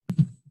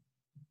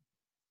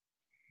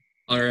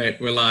All right,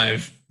 we're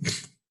live.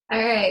 All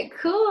right,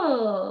 cool.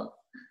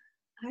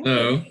 All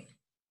So right.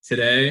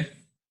 today,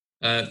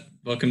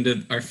 welcome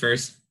to our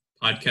first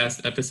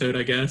podcast episode,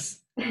 I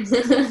guess.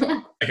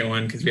 Second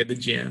one because we had the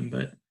jam,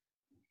 but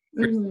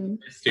first Mhm.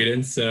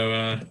 students.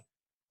 So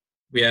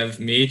we have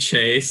me,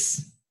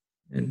 Chase,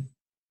 and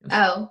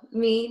Oh,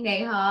 me,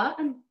 Neha.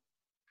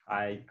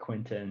 Hi,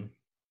 Quentin.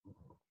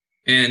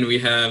 we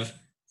have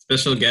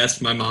special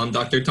guest, my mom,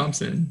 Dr.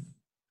 Thompson.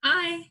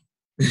 Hi,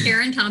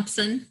 Karen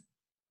Thompson.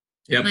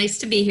 Yep. Nice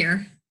to be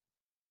here.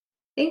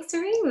 Thanks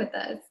for being with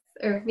us,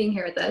 or being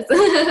here with us.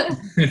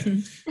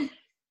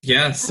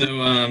 Yeah,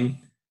 so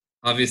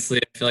obviously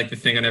I feel like the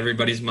thing on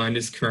everybody's mind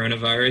is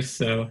coronavirus,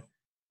 so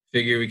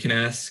figure we can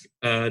ask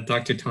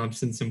Dr.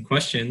 Thompson some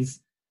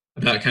questions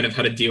about kind of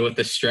how to deal with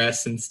the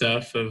stress and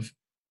stuff of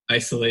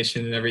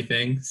isolation and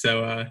everything.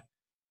 So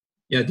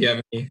yeah, do you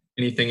have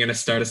anything to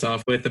start us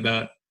off with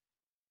about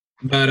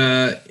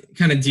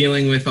kind of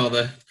dealing with all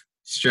the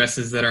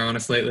stresses that are on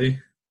us lately?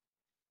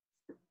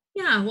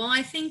 Yeah, well,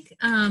 I think,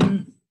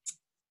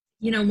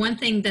 one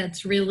thing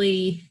that's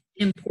really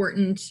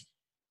important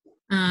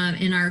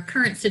in our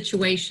current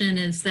situation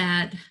is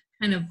that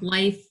kind of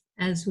life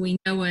as we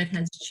know it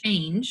has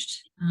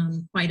changed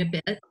quite a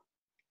bit.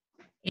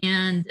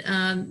 And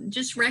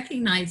just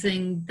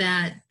recognizing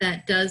that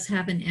that does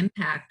have an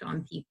impact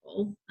on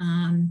people.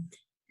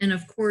 And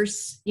of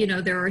course,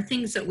 there are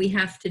things that we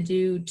have to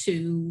do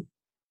to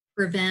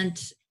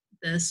prevent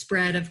the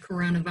spread of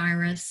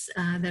coronavirus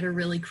that are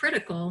really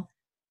critical,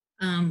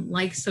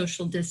 like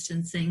social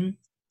distancing.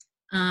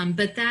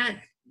 But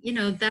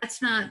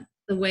that's not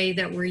the way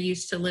that we're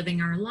used to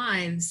living our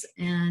lives.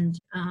 And,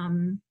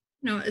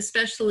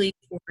 especially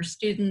for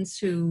students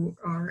who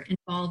are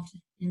involved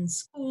in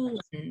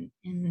school and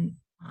in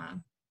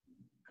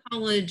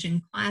college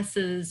and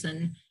classes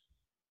and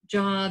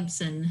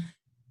jobs and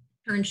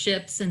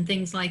internships and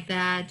things like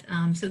that.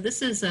 So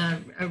this is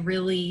a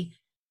really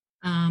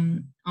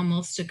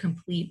almost a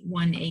complete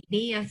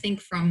 180, I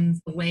think,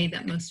 from the way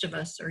that most of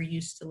us are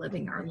used to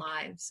living our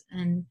lives.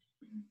 And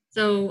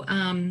so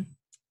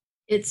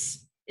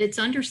it's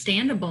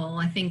understandable,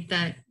 I think,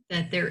 that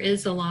there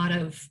is a lot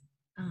of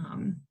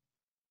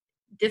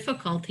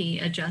difficulty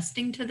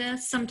adjusting to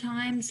this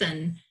sometimes,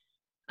 and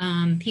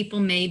people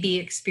may be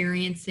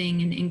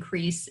experiencing an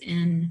increase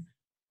in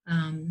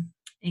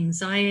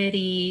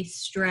anxiety,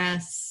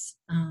 stress,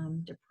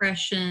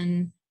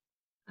 depression.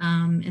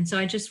 And so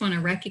I just want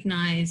to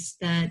recognize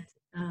that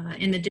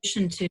in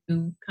addition to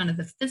kind of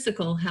the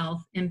physical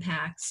health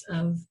impacts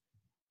of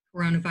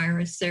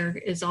coronavirus, there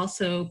is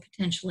also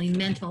potentially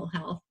mental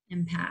health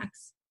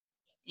impacts.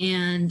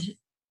 And,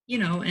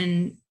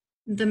 and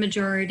the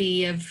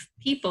majority of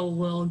people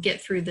will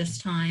get through this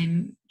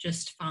time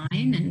just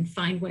fine and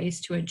find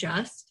ways to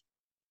adjust.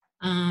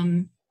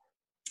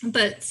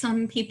 But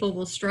some people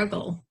will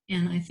struggle.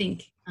 And I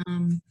think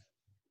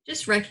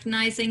just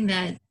recognizing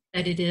that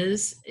it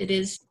is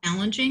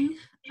challenging,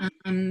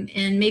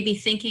 and maybe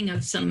thinking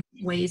of some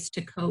ways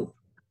to cope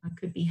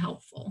could be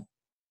helpful.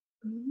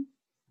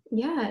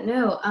 Yeah,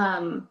 no,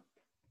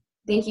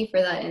 thank you for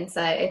that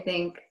insight. I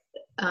think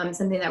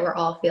something that we're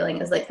all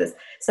feeling is like this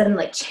sudden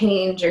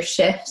change or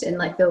shift in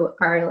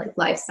our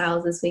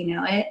lifestyles as we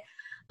know it.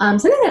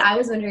 Something that I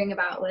was wondering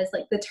about was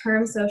the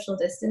term social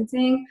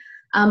distancing.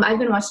 I've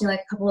been watching a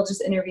couple of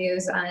just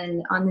interviews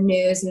on the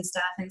news and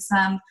stuff, and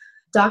some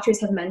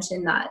doctors have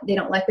mentioned that they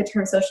don't like the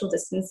term social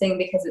distancing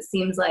because it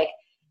seems like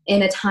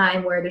in a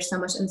time where there's so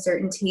much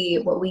uncertainty,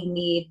 what we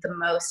need the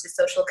most is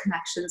social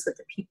connections with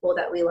the people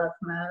that we love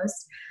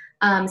most.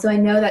 So I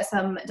know that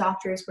some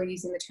doctors were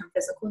using the term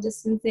physical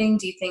distancing.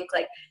 Do you think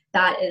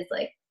that is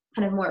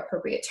kind of more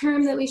appropriate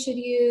term that we should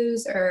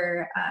use,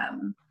 or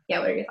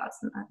what are your thoughts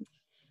on that?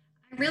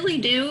 I really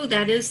do.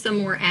 That is the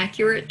more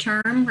accurate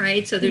term,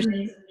 right? So there's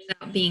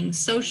about being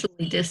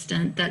socially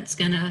distant that's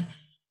going to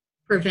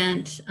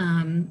prevent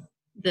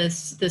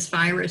this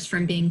virus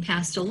from being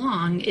passed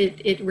along.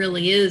 It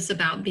really is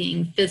about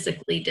being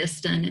physically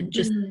distant and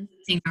just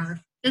using our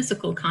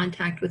physical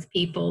contact with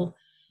people.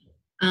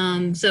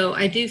 So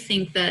I do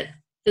think that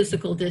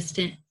physical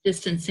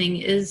distancing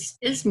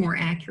is more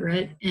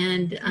accurate,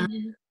 and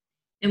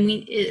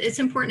it's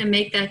important to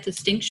make that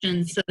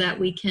distinction so that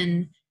we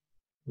can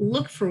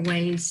look for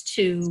ways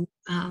to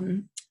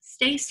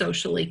stay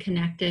socially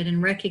connected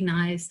and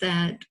recognize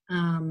that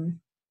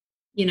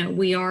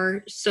we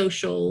are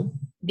social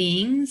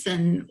beings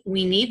and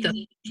we need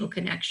those social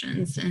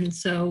connections. And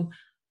so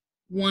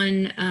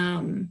one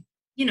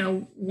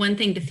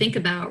thing to think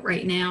about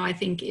right now, I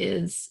think,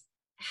 is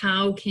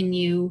how can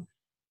you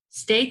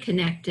stay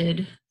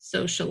connected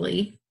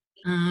socially,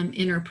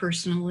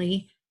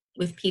 interpersonally,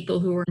 with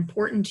people who are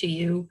important to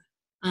you,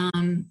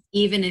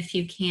 even if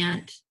you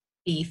can't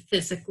be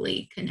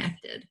physically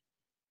connected.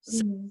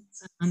 So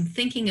I'm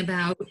thinking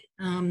about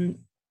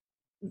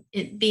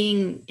it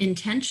being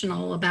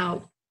intentional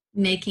about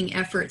making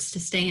efforts to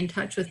stay in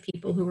touch with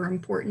people who are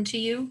important to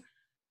you.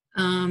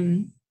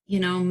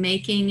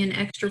 Making an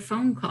extra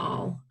phone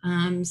call,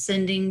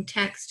 sending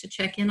text to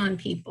check in on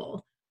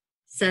people,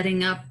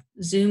 setting up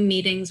Zoom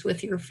meetings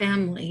with your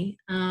family,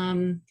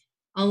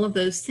 all of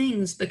those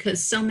things,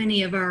 because so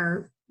many of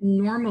our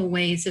normal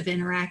ways of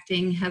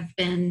interacting have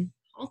been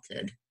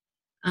halted.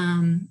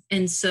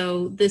 And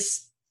so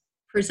this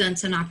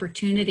presents an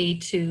opportunity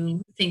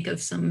to think of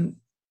some,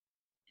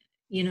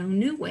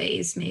 new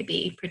ways,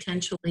 maybe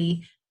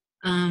potentially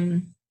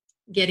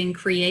getting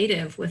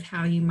creative with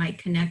how you might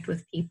connect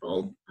with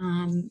people,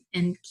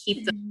 and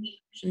keep the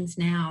connections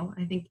now.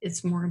 I think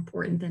it's more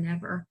important than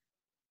ever.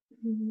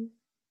 Mm-hmm.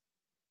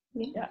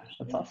 Yeah,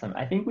 that's awesome.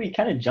 I think we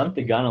kind of jumped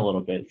the gun a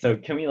little bit. So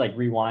can we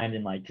rewind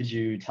and could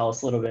you tell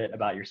us a little bit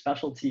about your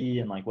specialty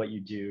and what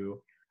you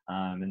do?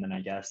 And then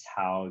I guess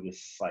how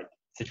this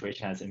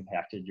situation has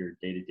impacted your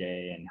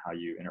day-to-day and how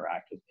you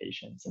interact with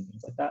patients and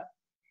things like that.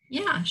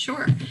 Yeah,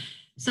 sure.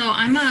 So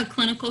I'm a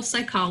clinical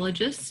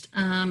psychologist.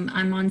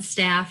 I'm on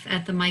staff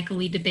at the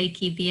Michael E.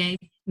 DeBakey VA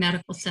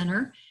Medical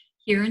Center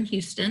here in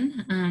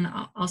Houston, and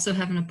I also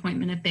have an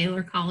appointment at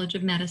Baylor College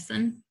of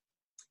Medicine.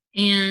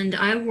 And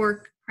I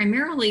work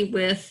primarily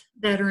with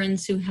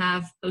veterans who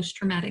have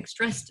post-traumatic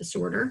stress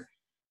disorder.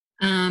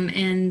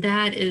 And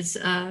that is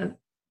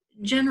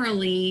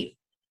generally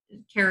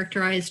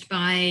characterized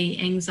by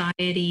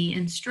anxiety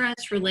and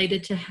stress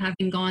related to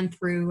having gone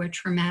through a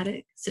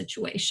traumatic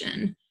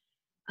situation.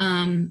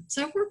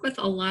 So I work with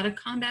a lot of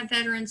combat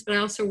veterans, but I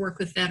also work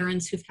with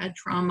veterans who've had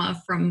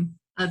trauma from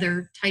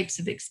other types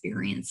of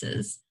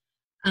experiences.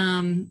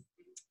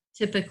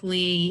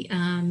 Typically,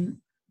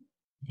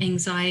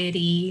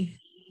 anxiety,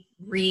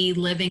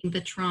 reliving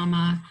the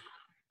trauma,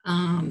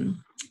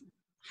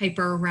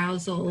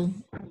 hyperarousal,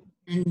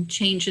 and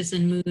changes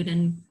in mood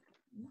and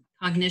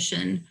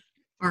cognition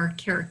are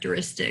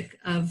characteristic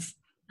of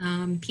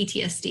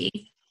PTSD.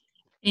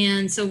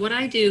 And so what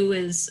I do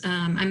is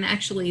I'm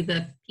actually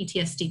the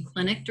PTSD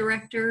clinic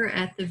director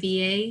at the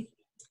VA,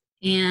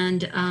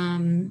 and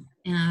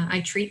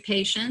I treat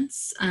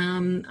patients.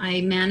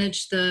 I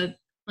manage the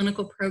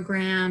clinical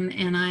program,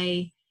 and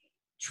I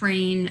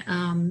train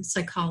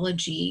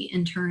psychology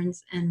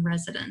interns and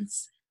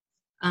residents.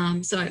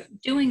 So I'm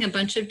doing a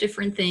bunch of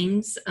different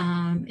things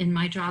in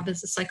my job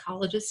as a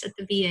psychologist at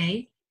the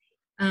VA.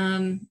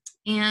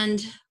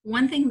 And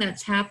one thing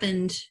that's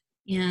happened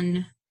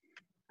in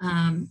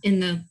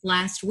the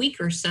last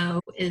week or so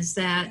is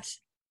that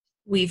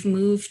we've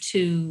moved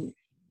to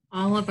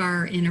all of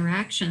our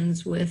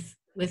interactions with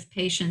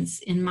patients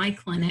in my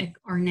clinic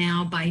are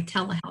now by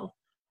telehealth.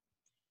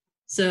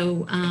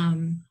 So,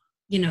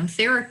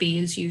 therapy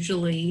is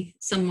usually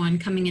someone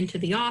coming into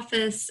the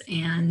office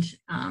and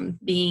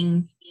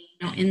being,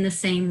 in the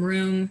same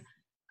room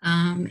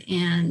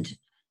and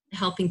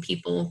helping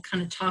people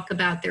kind of talk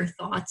about their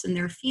thoughts and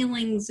their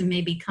feelings and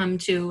maybe come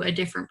to a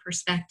different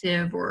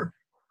perspective or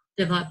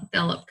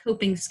develop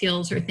coping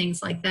skills or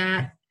things like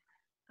that.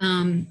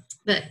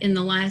 But in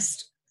the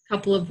last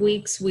couple of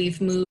weeks,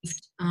 we've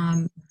moved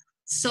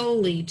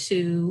solely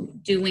to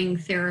doing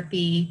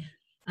therapy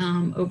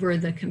over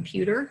the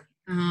computer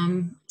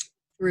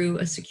through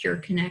a secure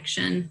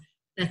connection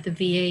that the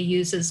VA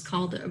uses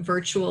called a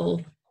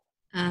virtual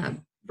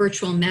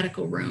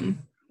medical room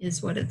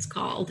is what it's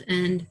called.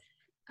 And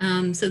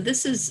so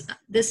this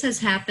has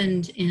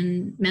happened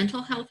in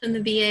mental health in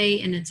the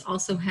VA, and it's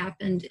also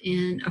happened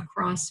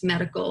across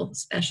medical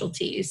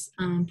specialties,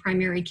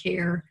 primary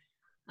care,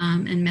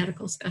 and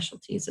medical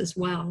specialties as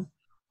well.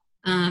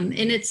 And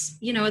it's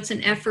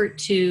an effort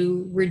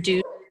to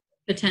reduce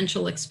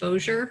potential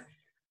exposure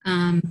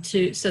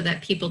so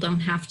that people don't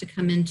have to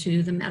come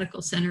into the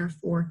medical center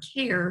for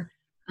care.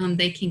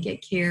 They can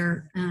get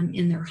care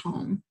in their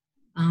home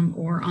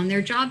or on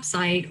their job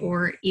site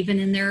or even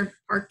in their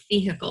parked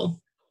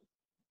vehicle.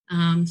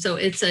 So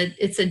it's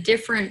a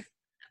different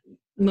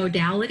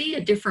modality,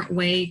 a different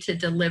way to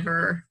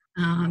deliver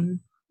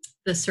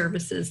the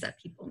services that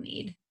people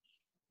need.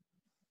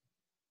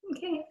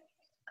 Okay,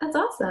 that's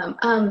awesome.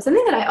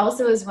 Something that I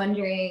also was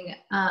wondering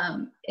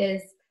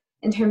is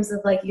in terms of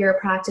your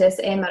practice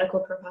and medical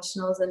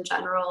professionals in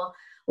general,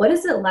 what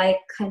is it like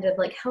kind of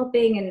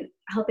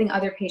helping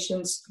other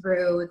patients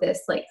through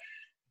this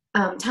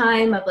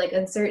time of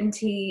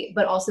uncertainty,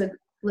 but also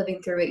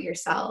living through it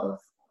yourself?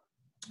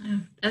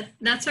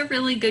 That's a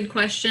really good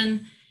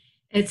question.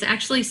 It's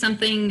actually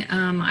something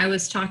I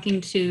was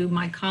talking to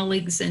my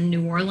colleagues in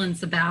New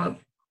Orleans about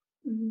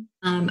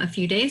a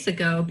few days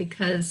ago,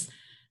 because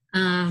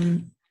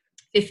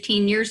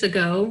 15 years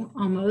ago,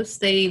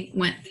 almost, they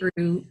went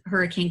through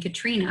Hurricane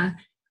Katrina,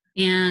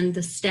 and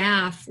the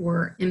staff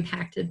were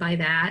impacted by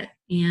that,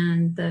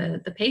 and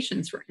the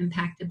patients were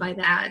impacted by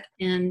that.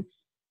 And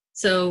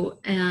so,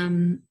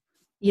 a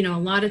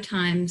lot of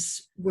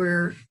times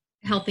we're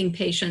helping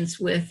patients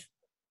with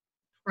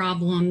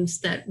problems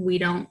that we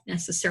don't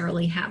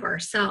necessarily have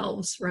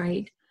ourselves,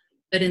 right?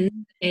 But in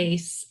this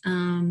case,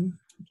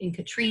 in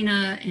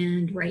Katrina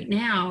and right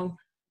now,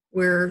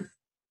 we're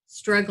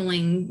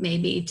struggling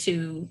maybe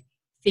to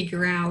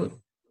figure out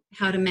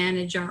how to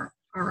manage our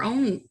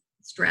own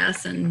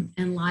stress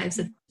and lives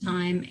at the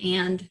time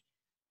and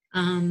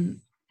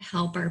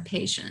help our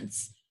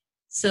patients.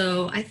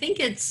 So I think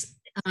it's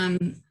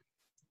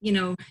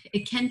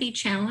it can be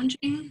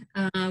challenging.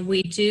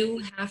 We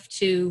do have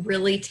to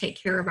really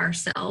take care of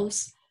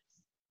ourselves.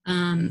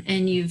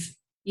 And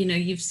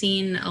you've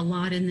seen a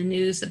lot in the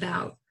news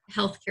about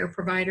healthcare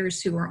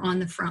providers who are on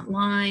the front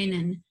line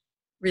and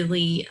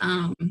really,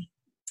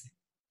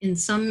 in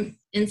some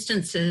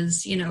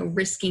instances,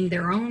 risking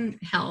their own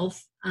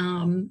health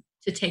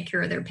to take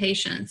care of their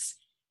patients.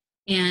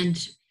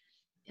 And,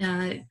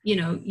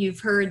 you've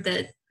heard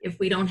that if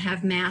we don't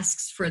have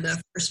masks for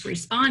the first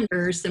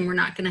responders, then we're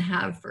not going to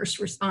have first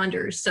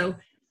responders. So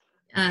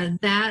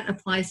that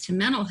applies to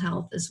mental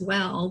health as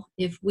well.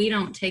 If we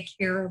don't take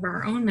care of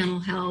our own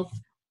mental health,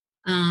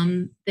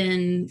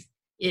 then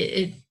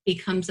it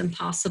becomes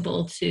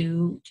impossible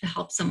to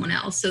help someone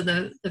else. So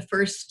the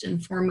first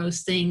and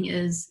foremost thing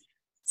is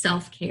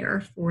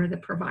self-care for the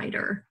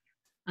provider.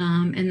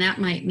 And that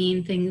might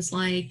mean things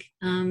like,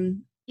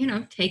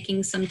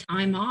 taking some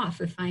time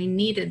off if I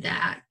needed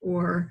that,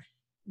 or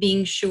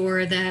being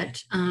sure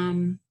that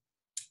I'm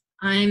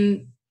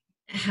not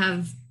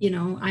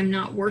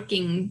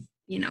working,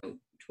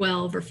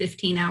 12 or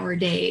 15-hour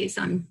days.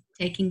 I'm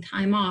taking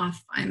time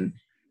off. I'm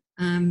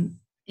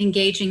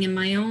engaging in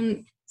my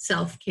own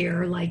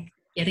self-care, like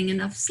getting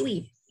enough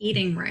sleep,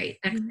 eating right,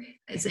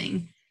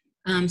 exercising.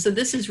 So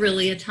this is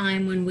really a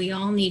time when we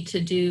all need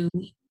to do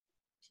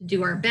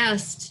our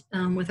best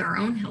with our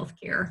own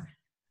healthcare,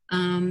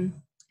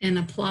 and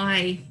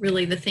apply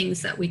really the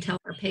things that we tell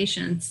our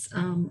patients,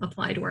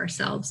 apply to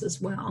ourselves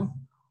as well.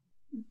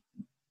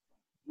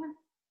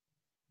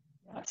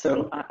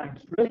 So I'm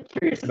really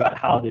curious about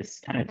how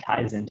this kind of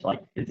ties into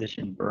like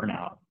physician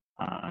burnout,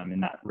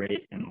 and that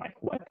rate, and like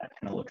what that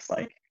kind of looks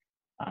like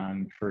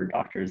for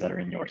doctors that are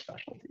in your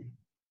specialty.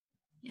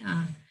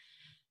 Yeah.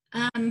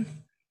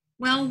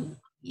 Well,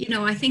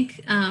 I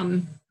think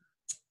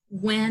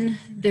when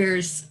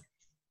there's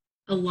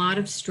a lot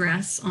of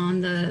stress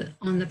on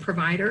the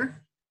provider,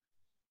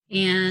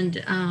 and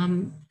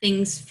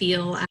things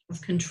feel out of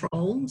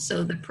control,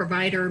 so the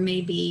provider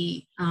may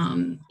be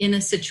in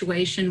a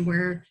situation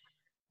where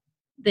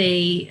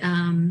they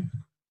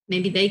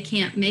maybe they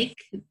can't make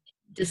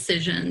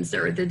decisions,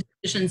 or the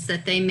decisions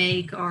that they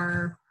make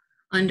are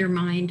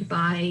undermined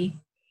by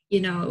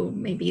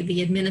maybe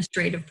the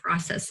administrative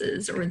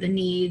processes or the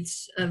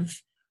needs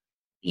of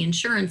the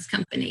insurance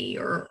company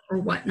or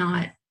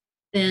whatnot,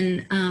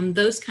 then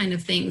those kind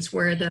of things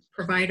where the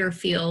provider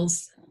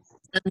feels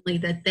suddenly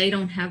that they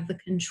don't have the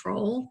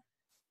control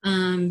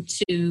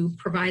to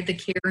provide the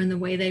care in the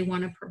way they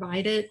want to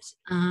provide it,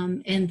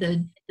 and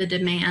the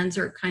demands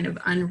are kind of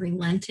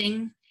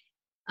unrelenting,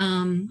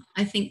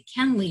 I think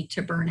can lead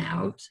to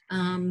burnout.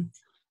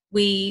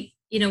 We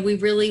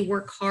really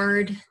work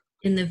hard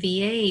in the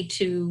VA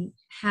to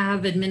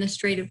have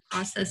administrative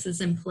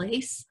processes in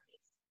place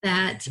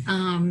that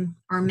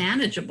are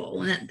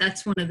manageable. And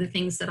that's one of the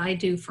things that I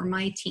do for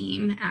my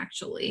team,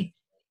 actually,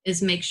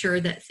 is make sure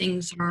that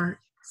things are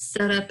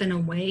set up in a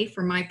way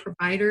for my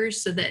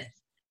providers so that,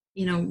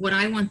 what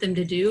I want them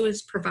to do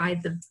is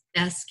provide the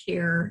best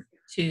care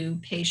to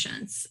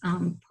patients.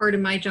 Part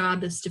of my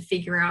job is to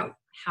figure out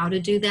how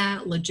to do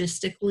that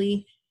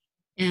logistically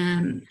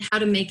and how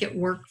to make it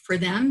work for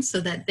them so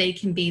that they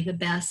can be the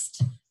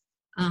best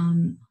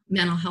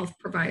mental health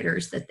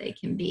providers that they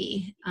can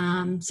be.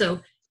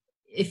 So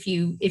if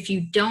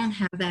you don't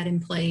have that in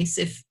place,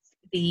 if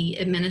the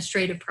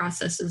administrative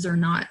processes are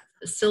not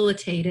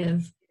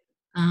facilitative,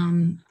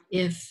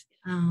 if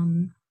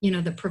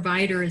the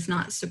provider is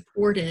not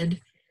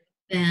supported,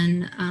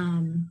 then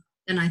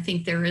I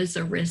think there is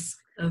a risk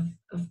of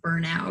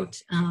burnout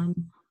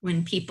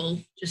when people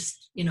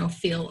just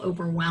feel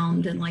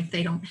overwhelmed and like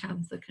they don't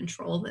have the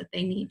control that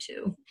they need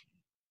to.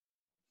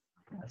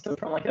 So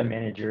from like a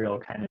managerial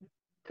kind of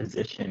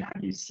position,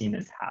 have you seen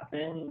this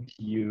happen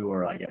to you,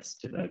 or I guess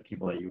to the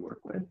people that you work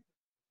with?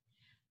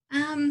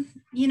 I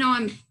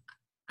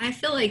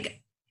feel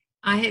like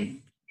I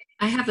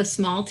have a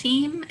small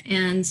team,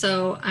 and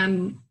so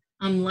I'm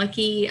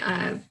lucky.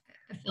 I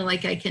feel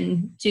like I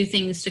can do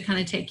things to kind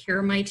of take care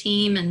of my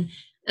team, and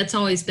that's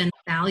always been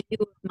a value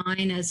of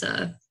mine as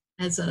a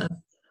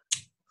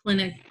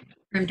clinic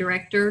program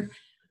director.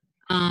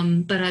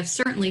 But I've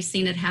certainly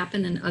seen it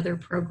happen in other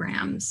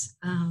programs,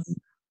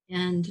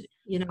 and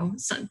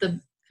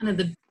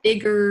the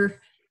bigger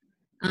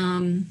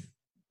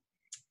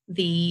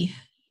the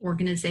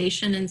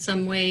organization in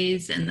some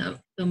ways, and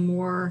the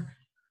more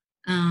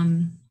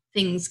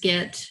things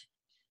get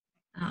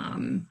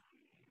kind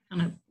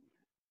of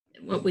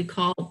what we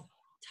call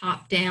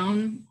top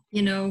down,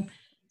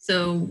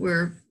 so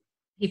where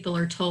people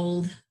are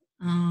told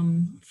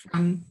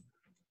from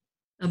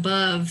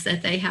above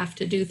that they have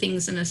to do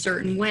things in a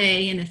certain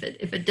way, and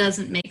if it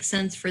doesn't make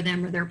sense for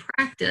them or their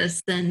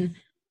practice, then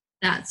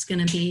that's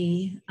going to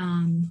be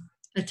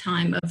a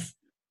time of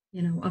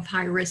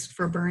high risk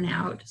for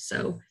burnout.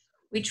 So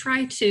we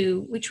try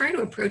to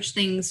approach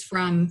things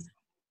from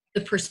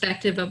the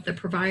perspective of the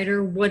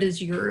provider. What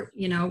is your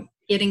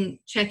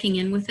checking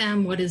in with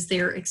them? What is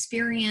their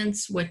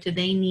experience? What do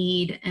they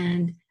need?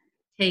 And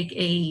take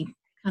a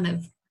kind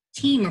of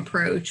team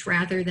approach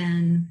rather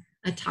than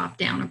a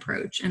top-down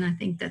approach. And I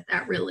think that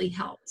that really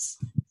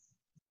helps.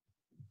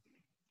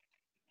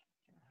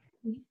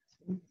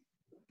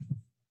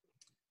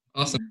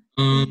 Awesome.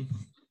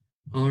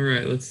 All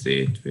right, let's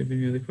see. Do we have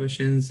any other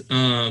questions?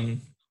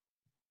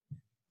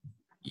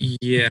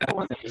 Yeah.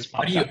 How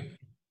do you?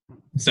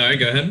 Sorry,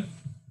 go ahead.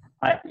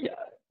 Yeah.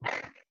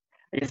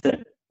 I guess that.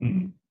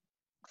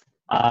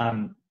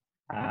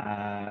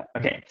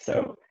 Okay,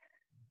 so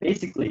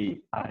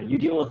basically, you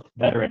deal with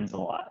veterans a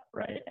lot,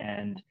 right?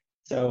 And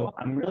so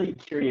I'm really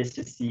curious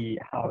to see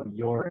how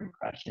your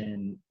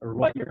impression, or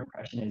what your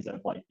impression is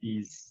of like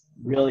these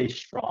really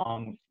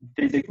strong,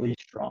 physically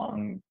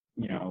strong,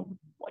 you know,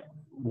 like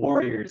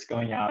warriors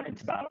going out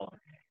into battle,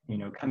 you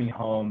know, coming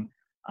home,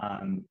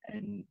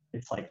 and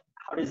it's like,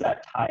 how does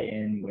that tie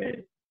in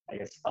with, I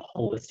guess, a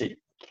holistic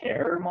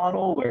care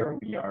model where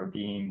we are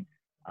being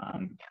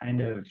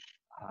kind of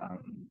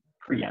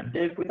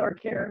preemptive with our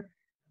care?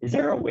 Is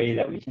there a way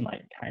that we can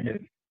like kind of,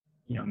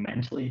 you know,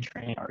 mentally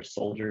train our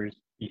soldiers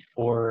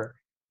before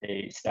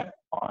they step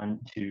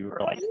on to, or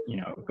like, you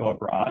know, go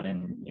abroad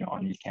and, you know,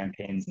 on these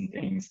campaigns and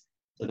things,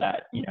 so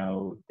that, you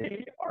know,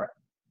 they are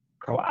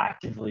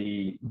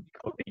proactively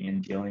coping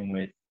and dealing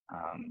with,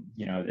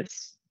 you know,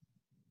 this,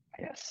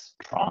 I guess,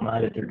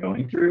 trauma that they're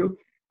going through?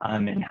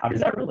 And how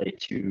does that relate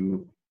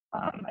to,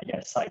 I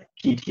guess, like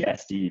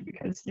PTSD?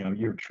 Because, you know,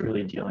 you're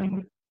truly dealing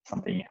with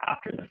something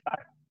after the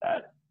fact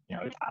that, you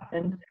know, it's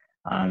happened.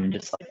 And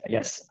just like, I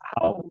guess,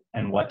 how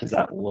and what does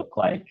that look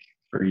like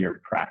for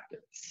your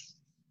practice?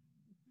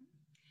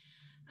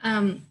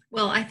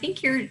 Well, I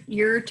think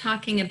you're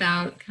talking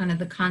about kind of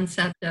the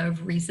concept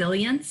of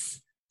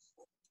resilience,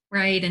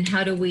 right? And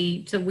how do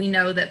we, so we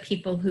know that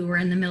people who are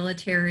in the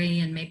military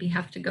and maybe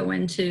have to go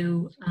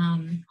into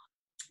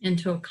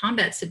a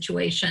combat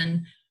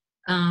situation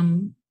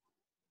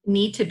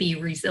need to be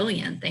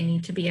resilient. They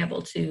need to be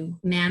able to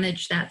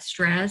manage that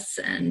stress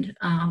and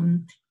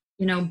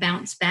you know,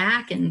 bounce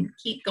back and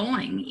keep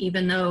going,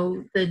 even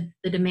though the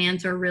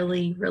demands are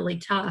really, really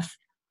tough.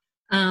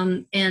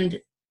 And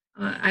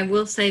I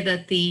will say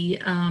that the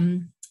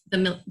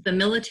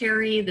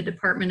military, the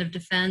Department of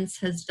Defense,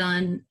 has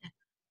done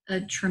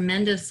a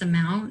tremendous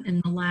amount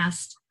in the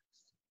last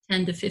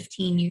 10 to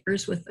 15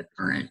 years with the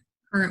current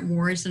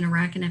wars in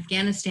Iraq and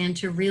Afghanistan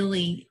to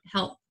really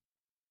help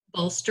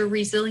bolster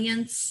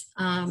resilience.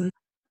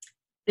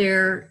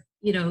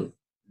 You know,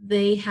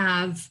 they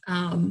have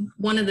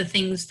one of the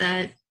things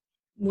that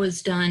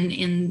was done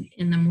in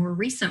the more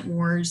recent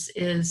wars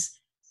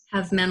is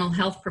have mental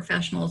health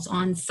professionals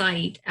on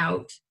site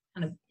out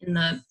kind of in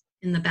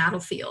the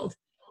battlefield,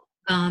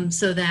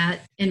 so that,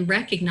 and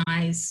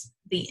recognize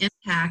the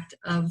impact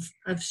of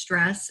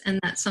stress, and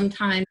that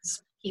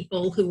sometimes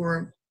people who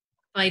are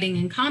fighting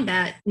in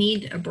combat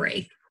need a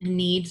break and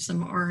need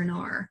some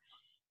R&R,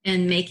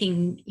 and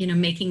making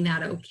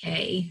that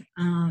okay.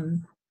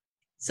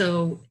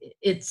 So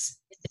it's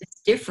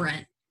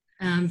different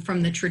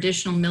from the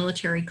traditional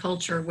military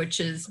culture, which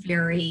is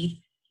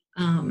very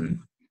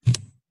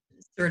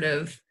sort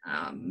of,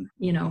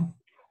 you know,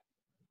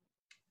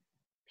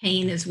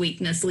 pain is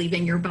weakness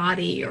leaving your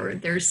body, or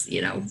there's,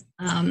 you know,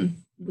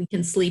 we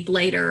can sleep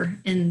later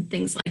and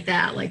things like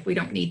that. Like, we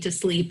don't need to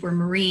sleep, we're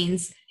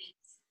Marines.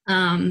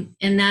 And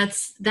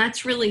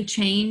that's really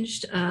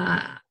changed.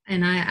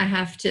 And I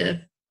have to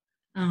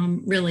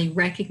really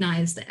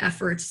recognize the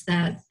efforts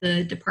that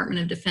the Department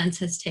of Defense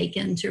has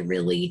taken to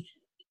really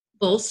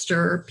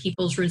bolster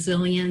people's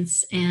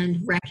resilience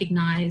and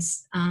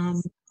recognize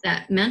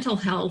that mental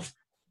health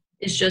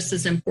is just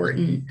as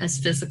important as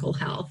physical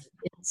health.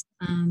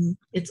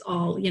 It's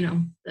all, you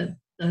know, the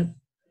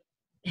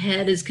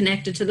head is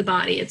connected to the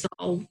body. It's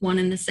all one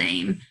and the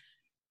same.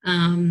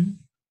 You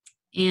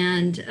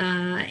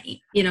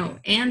know,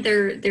 and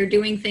they're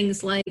doing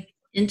things like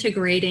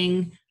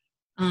integrating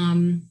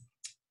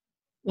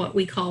what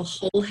we call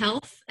whole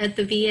health at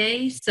the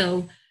VA.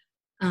 So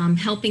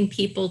helping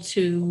people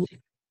to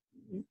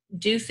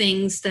do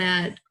things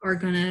that are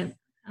going to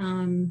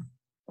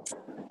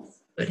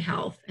good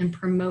health and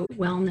promote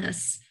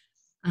wellness,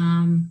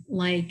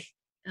 like,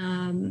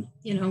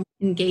 you know,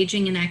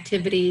 engaging in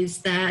activities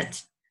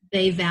that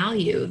they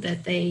value,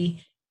 that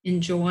they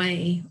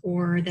enjoy,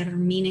 or that are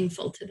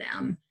meaningful to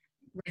them,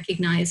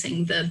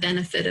 recognizing the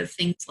benefit of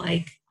things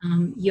like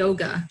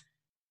yoga,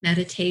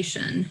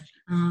 meditation,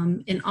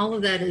 and all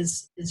of that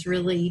is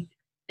really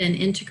been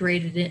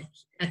integrated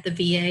at the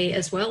VA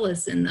as well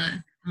as in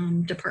the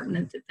Department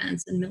of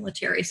Defense and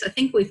military. So I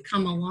think we've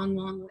come a long,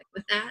 long way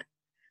with that.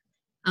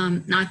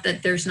 Not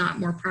that there's not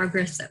more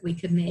progress that we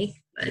could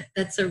make, but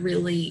that's a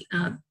really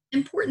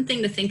important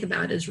thing to think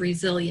about, is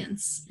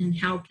resilience, and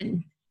how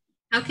can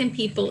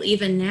people,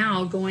 even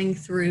now going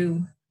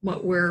through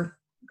what we're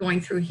going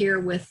through here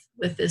with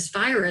this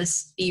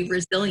virus, be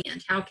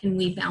resilient? How can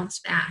we bounce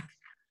back?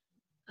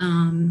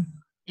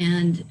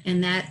 And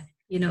that,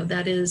 you know,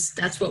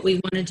 that's what we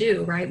want to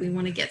do, right? We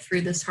want to get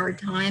through this hard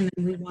time,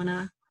 and we want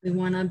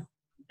to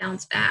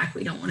bounce back.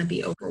 We don't want to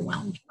be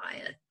overwhelmed by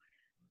it.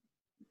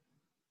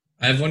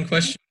 I have one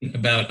question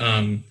about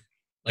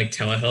like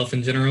telehealth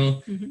in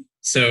general. Mm-hmm.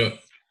 So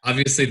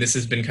obviously this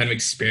has been kind of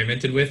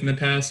experimented with in the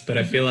past, but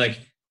I feel like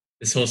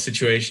this whole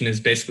situation has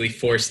basically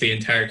forced the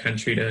entire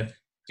country to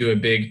do a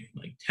big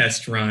like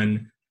test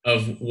run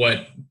of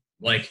what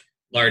like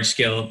large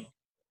scale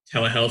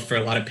telehealth for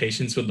a lot of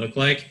patients would look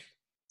like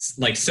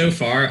so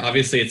far.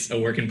 Obviously it's a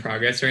work in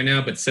progress right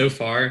now, but so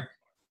far,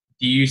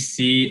 do you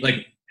see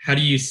like how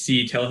do you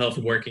see telehealth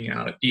working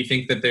out? Do you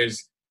think that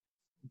there's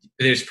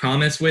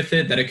promise with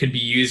it, that it could be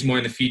used more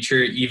in the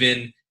future,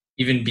 even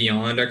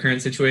beyond our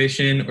current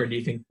situation, or do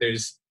you think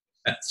there's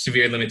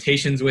severe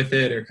limitations with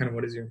it, or kind of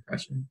what is your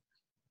impression?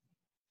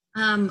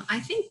 I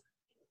think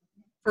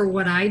for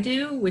what I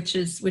do, which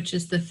is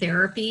the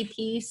therapy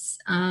piece,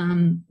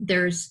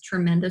 there's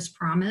tremendous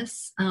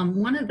promise.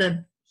 One of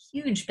the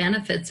huge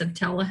benefits of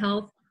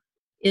telehealth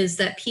is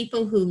that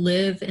people who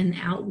live in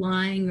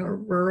outlying or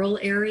rural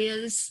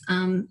areas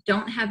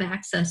don't have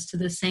access to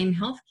the same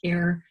health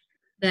care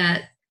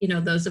that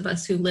those of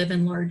us who live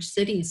in large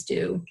cities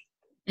do.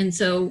 And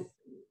so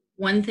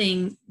one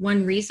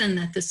reason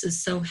that this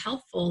is so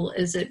helpful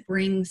is it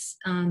brings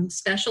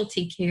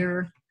specialty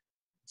care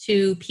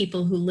to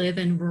people who live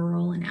in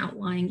rural and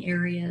outlying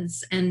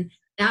areas. And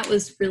that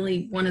was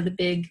really one of the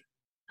big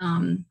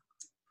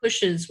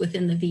pushes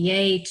within the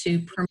VA to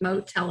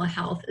promote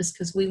telehealth, is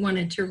because we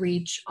wanted to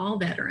reach all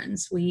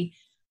veterans. We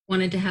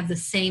wanted to have the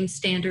same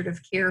standard of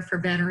care for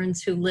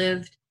veterans who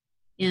lived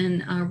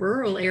in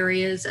rural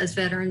areas as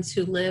veterans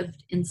who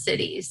lived in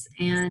cities.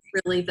 And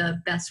really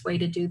the best way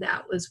to do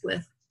that was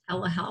with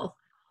telehealth.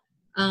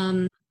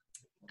 I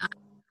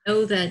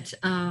know that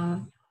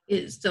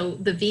so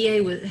the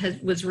VA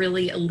was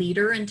really a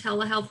leader in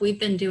telehealth. We've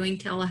been doing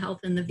telehealth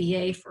in the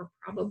VA for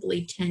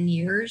probably 10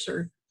 years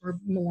or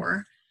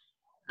more.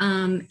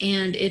 And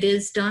it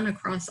is done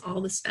across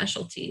all the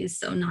specialties.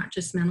 So not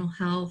just mental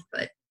health,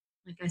 but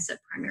like I said,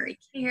 primary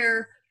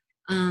care.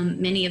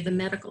 Many of the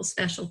medical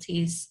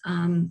specialties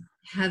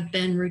have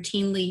been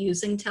routinely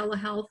using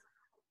telehealth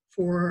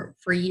for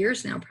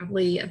years now,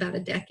 probably about a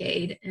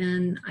decade.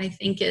 And I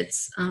think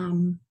it's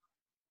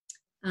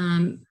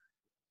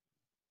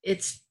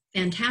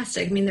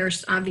fantastic. I mean,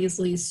 there's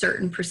obviously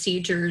certain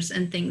procedures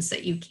and things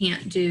that you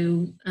can't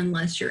do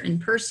unless you're in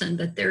person,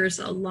 but there's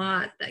a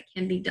lot that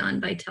can be done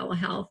by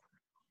telehealth.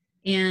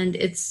 And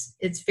it's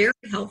very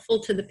helpful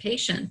to the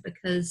patient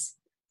because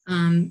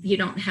you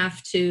don't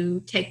have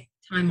to take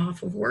time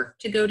off of work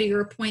to go to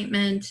your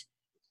appointment.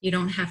 You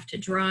don't have to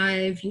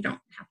drive. You don't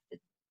have to,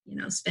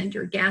 spend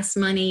your gas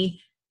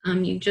money.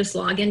 You just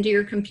log into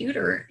your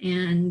computer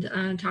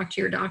and talk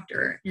to your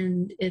doctor,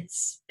 and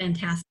it's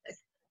fantastic.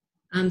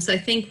 So I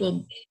think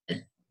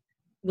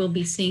we'll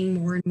be seeing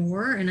more and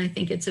more, and I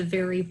think it's a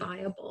very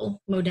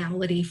viable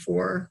modality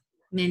for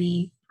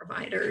many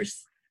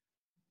providers.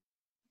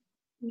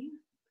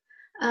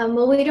 Yeah.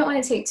 Well, we don't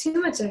want to take too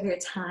much of your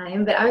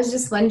time, but I was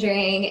just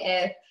wondering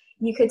if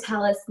you could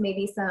tell us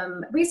maybe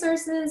some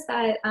resources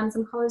that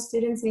some college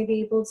students may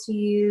be able to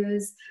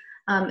use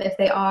if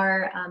they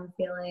are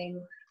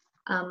feeling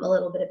a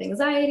little bit of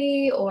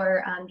anxiety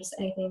or just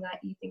anything that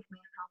you think may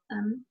help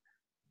them.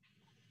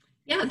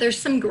 Yeah, there's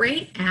some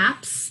great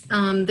apps.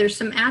 There's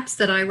some apps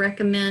that I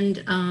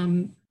recommend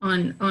on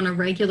a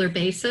regular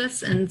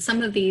basis, and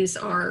some of these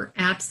are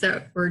apps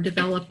that were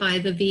developed by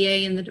the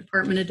VA and the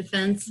Department of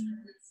Defense.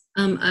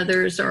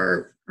 Others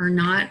are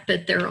not,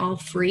 but they're all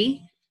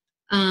free.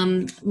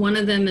 One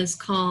of them is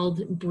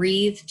called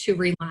Breathe to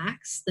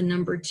Relax, the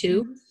number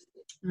 2.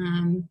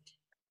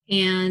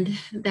 And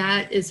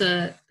that is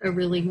a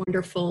really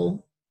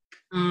wonderful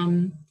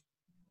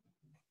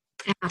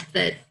app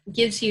that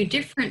gives you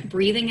different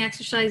breathing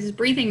exercises.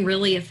 Breathing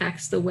really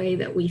affects the way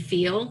that we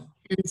feel.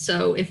 And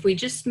so if we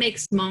just make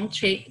small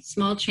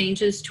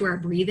changes to our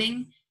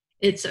breathing,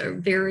 it's a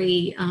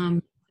very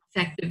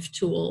effective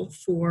tool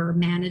for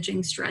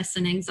managing stress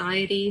and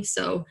anxiety.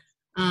 So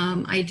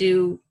I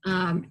do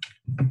a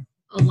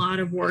lot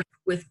of work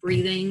with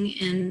breathing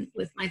and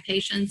with my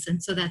patients.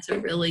 And so that's a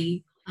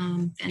really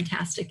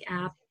fantastic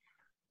app.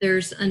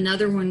 There's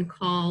another one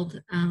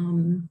called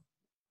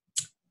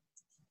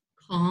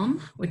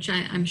Calm, which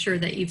I'm sure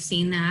that you've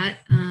seen that.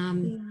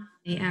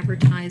 They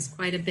advertise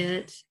quite a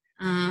bit.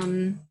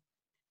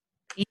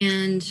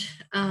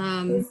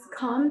 Is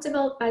Calm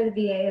developed by the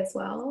VA as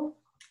well?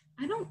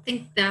 I don't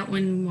think that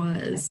one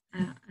was.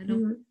 I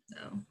don't think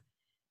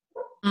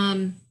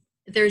so.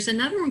 There's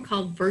another one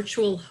called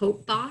Virtual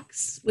Hope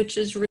Box, which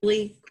is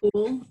really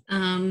cool.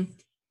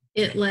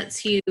 It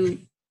lets you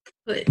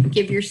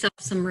give yourself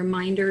some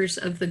reminders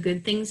of the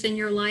good things in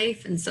your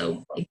life. And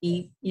so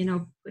maybe,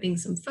 putting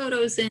some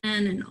photos in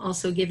and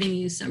also giving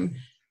you some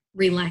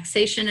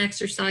relaxation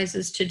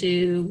exercises to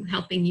do,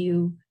 helping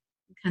you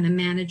kind of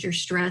manage your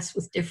stress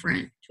with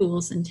different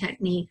tools and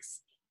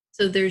techniques.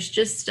 So there's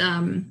just,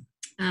 I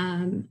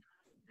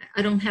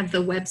don't have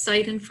the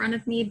website in front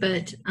of me,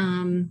 but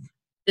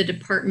the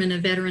Department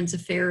of Veterans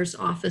Affairs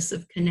Office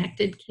of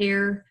Connected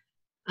Care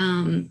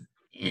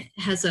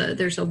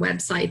there's a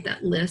website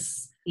that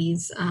lists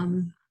these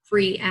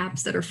free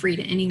apps that are free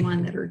to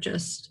anyone that are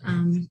just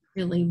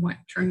really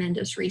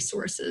tremendous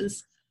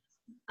resources.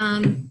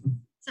 So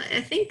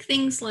I think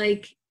things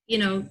like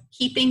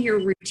keeping your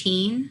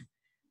routine.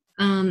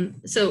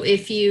 So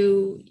if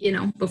you,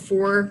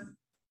 before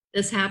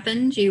this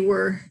happened, you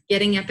were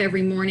getting up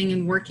every morning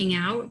and working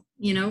out,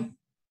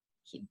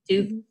 keep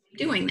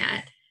doing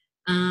that.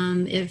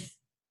 If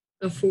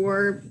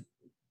before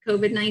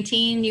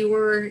COVID-19, you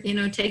were,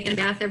 taking a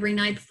bath every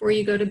night before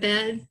you go to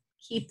bed,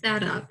 keep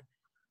that up.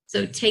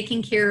 So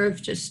taking care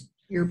of just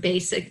your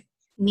basic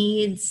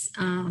needs,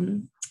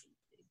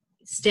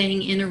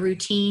 staying in a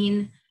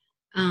routine,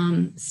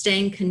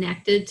 staying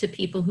connected to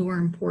people who are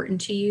important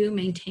to you,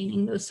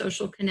 maintaining those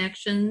social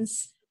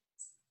connections.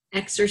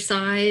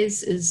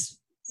 Exercise is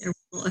a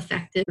real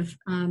effective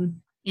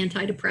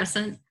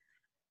antidepressant.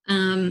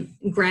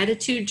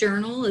 Gratitude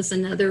journal is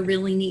another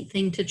really neat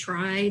thing to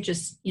try.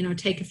 Just,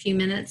 take a few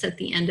minutes at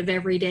the end of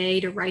every day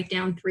to write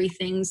down 3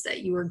 things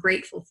that you are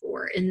grateful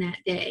for in that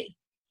day.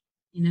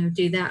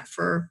 Do that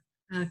for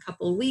a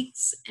couple of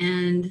weeks.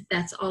 And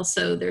that's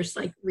also, there's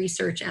like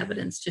research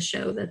evidence to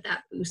show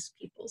that boosts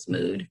people's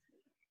mood.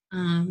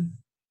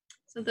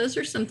 So those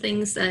are some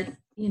things that,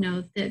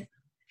 that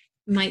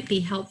might be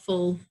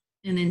helpful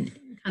and in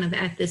kind of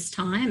at this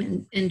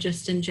time and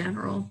just in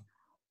general.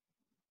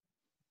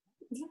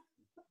 Yeah.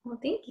 Well,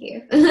 thank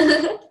you.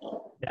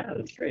 Yeah,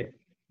 that's great.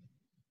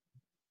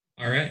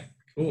 All right,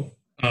 cool.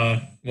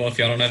 Well, if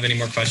y'all don't have any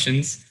more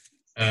questions,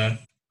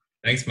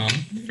 thanks, Mom.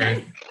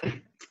 Thank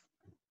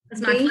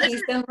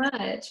you so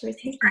much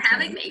for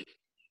having me.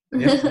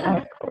 Yeah,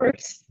 of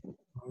course. All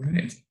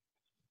right.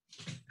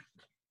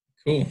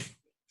 Cool.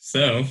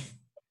 So,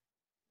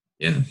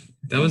 yeah,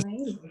 that was,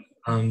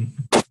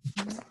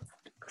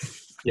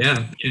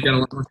 yeah, we've got a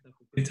lot more stuff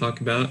we could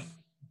talk about.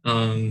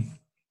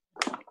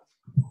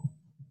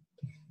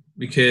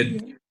 We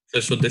could,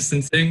 social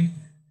distancing,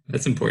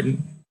 that's important.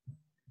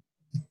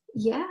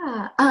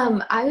 Yeah.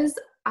 I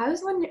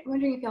was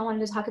wondering if y'all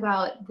wanted to talk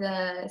about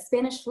the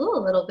Spanish flu a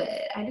little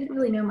bit. I didn't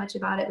really know much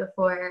about it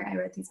before I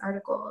read these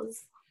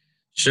articles.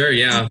 Sure,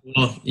 yeah.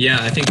 Well, yeah,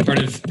 I think part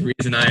of the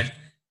reason I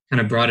kind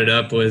of brought it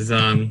up was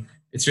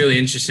it's really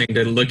interesting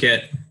to look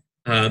at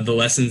the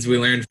lessons we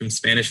learned from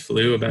Spanish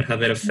flu about how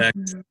that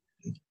affects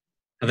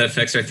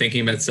our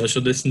thinking about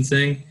social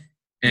distancing,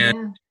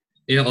 and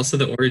also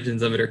the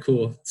origins of it are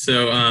cool.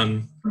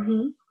 So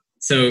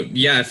so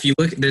yeah, if you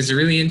look, there's a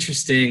really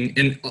interesting,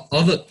 and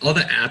all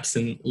the apps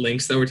and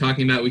links that we're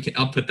talking about,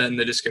 I'll put that in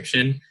the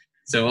description.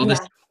 So all the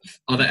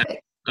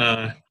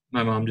apps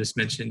my mom just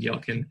mentioned, y'all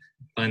can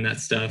find that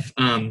stuff.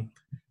 But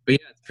yeah,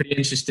 it's pretty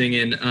interesting.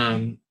 In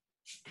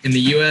the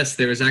U.S.,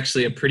 there was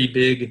actually a pretty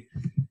big,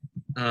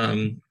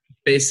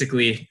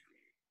 basically,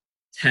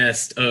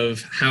 test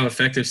of how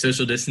effective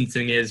social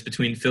distancing is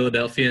between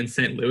Philadelphia and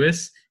St.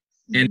 Louis,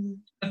 and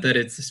that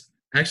it's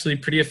actually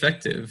pretty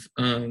effective.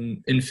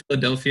 In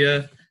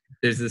Philadelphia,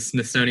 there's this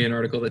Smithsonian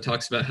article that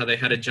talks about how they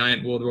had a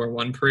giant World War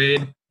I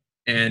parade,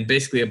 and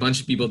basically a bunch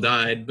of people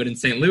died. But in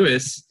St.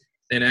 Louis,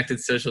 they enacted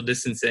social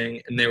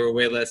distancing, and there were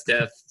way less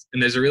deaths.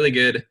 And there's a really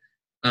good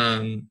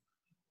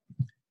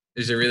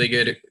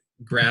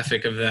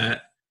graphic of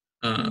that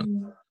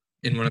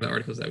in one of the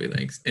articles that we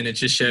linked, and it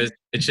just shows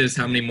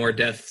how many more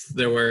deaths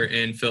there were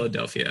in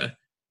Philadelphia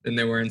than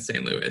there were in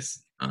St.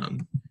 Louis.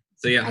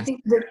 So yeah, I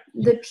think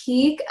the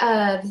peak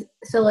of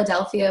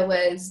Philadelphia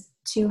was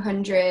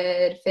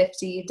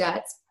 250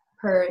 deaths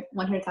per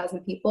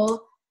 100,000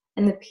 people,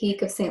 and the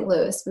peak of St.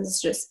 Louis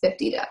was just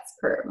 50 deaths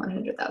per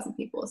 100,000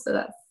 people. So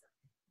that's a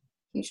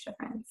huge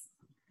difference.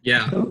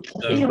 Yeah. So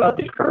the thing about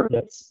the curve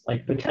that's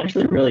like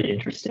potentially really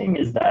interesting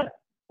is that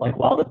like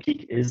while the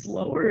peak is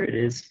lower, it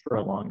is for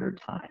a longer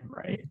time,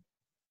 right?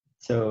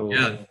 So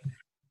yeah,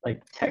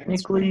 like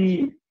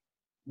technically,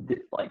 the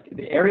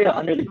area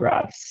under the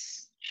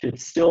graphs should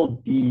still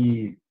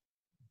be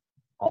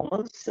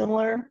almost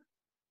similar.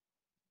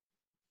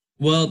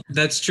 Well,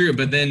 that's true,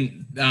 but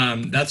then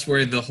that's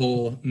where the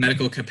whole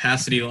medical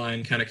capacity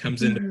line kind of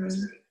comes into.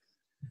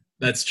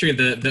 That's true.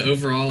 The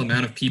overall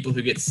amount of people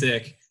who get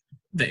sick,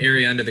 the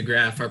area under the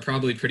graph, are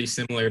probably pretty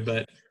similar,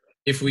 but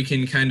if we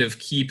can kind of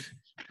keep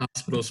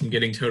hospitals from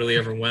getting totally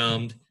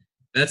overwhelmed,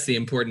 that's the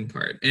important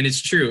part. And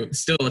it's true,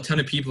 still a ton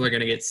of people are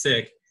going to get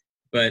sick,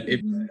 but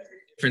it makes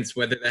a difference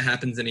whether that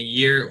happens in a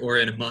year or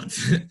in a month.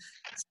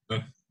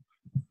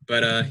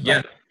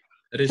 Yeah,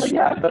 that is true.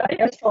 Yeah, but I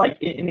guess like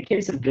in the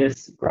case of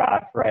this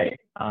graph, right,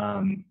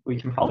 we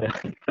can probably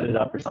put it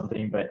up or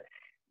something, but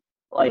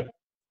like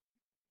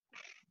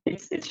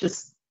it's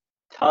just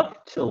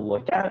tough to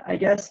look at, I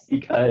guess,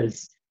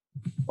 because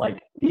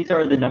like these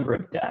are the number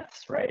of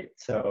deaths, right?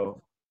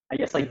 So I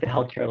guess like the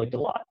healthcare looked a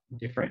lot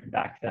different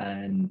back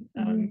then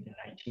in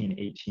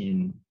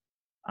 1918.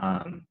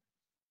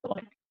 But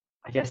like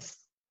I guess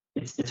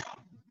it's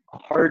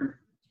hard,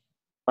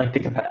 like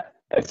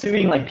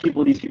assuming like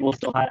these people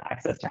still had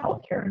access to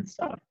healthcare and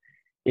stuff,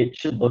 it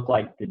should look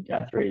like the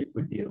death rate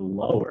would be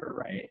lower,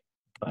 right?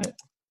 But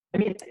I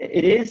mean,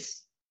 it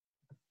is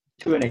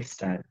to an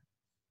extent.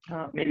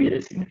 Maybe it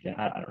is significant.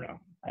 I don't know.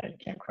 I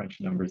can't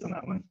crunch numbers on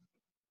that one.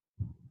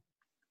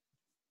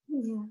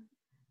 Yeah.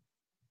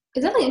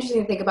 It's definitely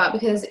interesting to think about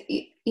because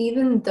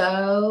even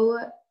though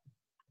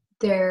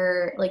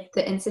their like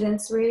the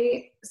incidence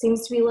rate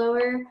seems to be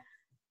lower.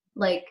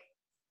 Like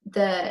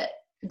the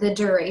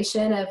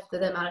duration of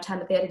the amount of time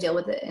that they had to deal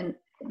with it and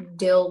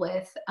deal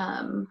with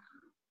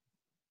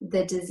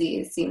the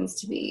disease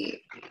seems to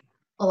be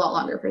a lot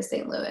longer for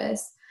St.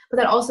 Louis. But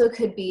that also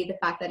could be the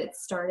fact that it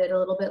started a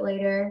little bit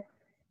later.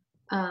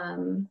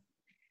 Yeah,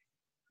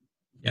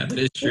 that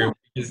is true. Yeah.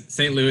 Because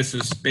St. Louis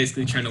was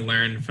basically trying to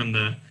learn from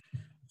the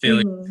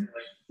failure. Mhm.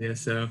 Yeah,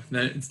 so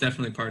that it's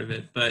definitely part of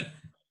it. But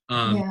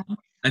Yeah.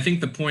 I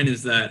think the point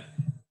is that,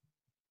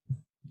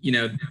 you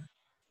know,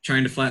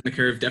 trying to flatten the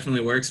curve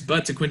definitely works.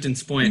 But to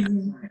Quinton's point,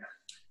 Mhm.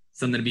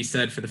 something to be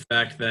said for the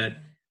fact that,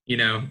 you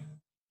know,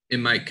 it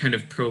might kind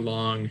of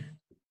prolong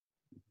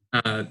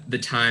the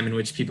time in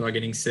which people are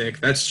getting sick.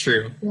 That's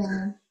true.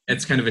 Yeah.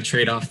 It's kind of a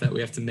trade-off that we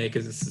have to make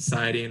as a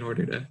society in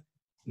order to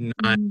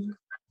not Mhm.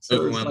 So it's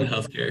overwhelm the like,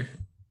 healthcare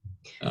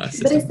But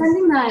system.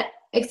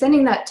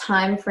 extending that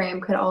time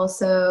frame could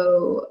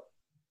also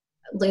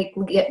like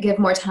give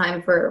more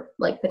time for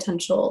like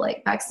potential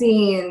like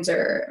vaccines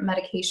or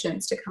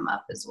medications to come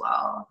up as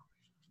well.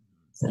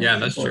 So Yeah,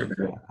 that's true.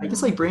 yeah, I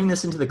guess like bringing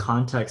this into the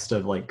context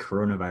of like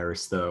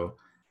coronavirus though,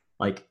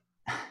 like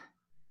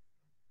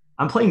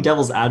I'm playing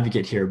devil's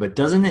advocate here, but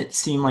doesn't it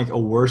seem like a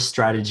worse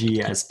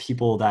strategy as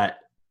people that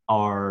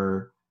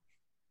are,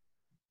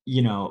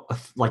 you know,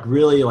 like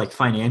really like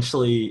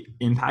financially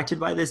impacted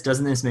by this?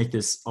 Doesn't this make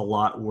this a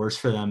lot worse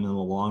for them in the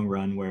long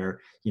run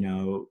where, you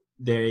know,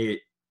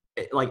 they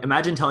like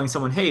imagine telling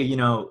someone, hey, you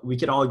know, we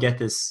could all get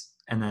this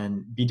and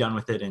then be done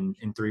with it in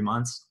 3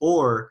 months,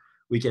 or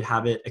we could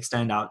have it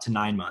extend out to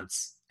 9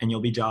 months and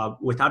you'll be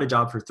without a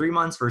job for 3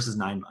 months versus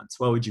 9 months.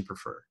 What would you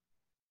prefer?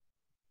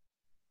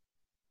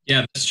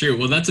 Yeah, that's true.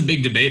 Well, that's a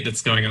big debate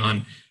that's going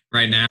on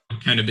right now,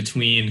 kind of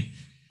between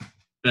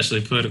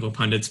especially political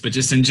pundits, but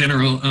just in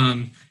general,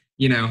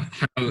 you know,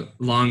 how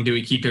long do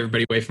we keep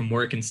everybody away from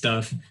work and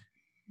stuff?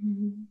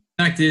 Mhm.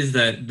 Fact is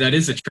that that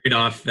is a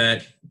trade-off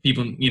that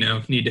people, you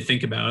know, need to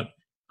think about,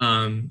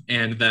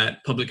 and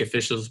that public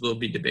officials will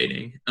be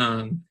debating.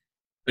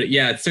 But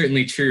yeah, it's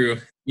certainly true,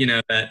 you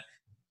know, that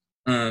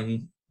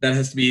that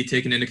has to be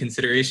taken into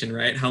consideration,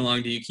 right? How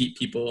long do you keep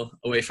people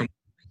away from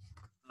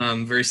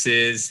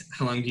versus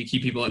how long do you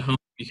keep people at home?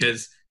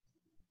 Because,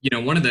 you know,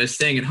 one of those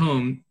staying at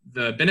home,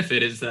 the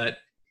benefit is that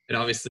it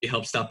obviously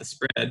helps stop the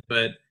spread,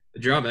 but the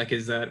drawback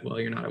is that, well,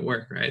 you're not at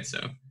work, right? So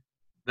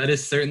that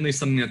is certainly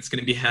something that's going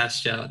to be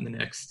hashed out in the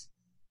next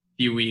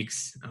few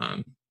weeks.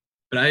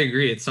 But I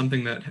agree, it's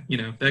something that, you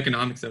know, the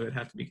economics of it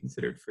have to be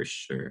considered for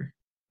sure.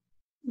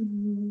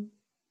 Mhm.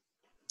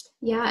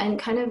 Yeah, and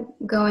kind of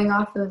going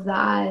off of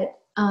that,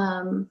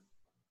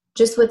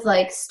 just with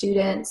like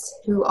students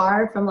who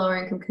are from lower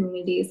income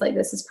communities, like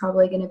this is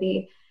probably going to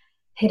be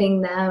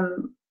hitting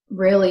them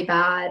really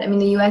bad. I mean,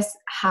 the US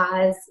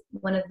has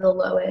one of the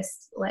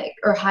lowest like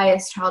or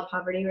highest child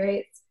poverty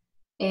rates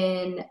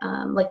in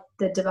like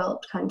the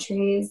developed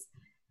countries.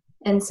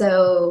 And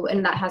so,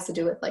 and that has to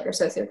do with like our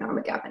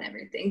socioeconomic gap and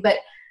everything. But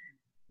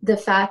the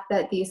fact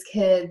that these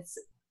kids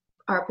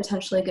are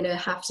potentially going to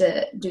have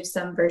to do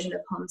some version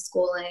of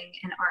homeschooling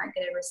and aren't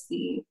going to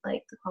receive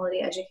like the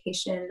quality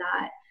education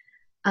that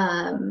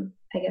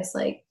I guess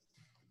like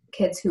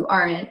kids who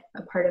aren't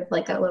a part of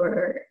like that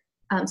lower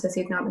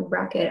socioeconomic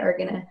bracket are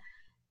going to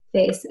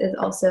face is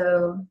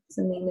also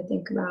something to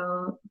think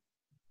about.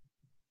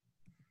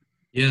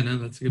 Yeah, no,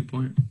 that's a good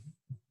point.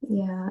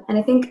 Yeah. And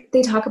I think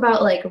they talk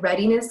about like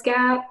readiness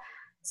gap.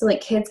 So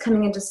like kids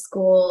coming into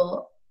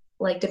school,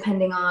 like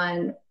depending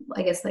on,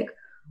 I guess like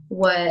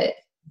what,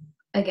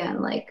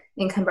 again, like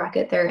income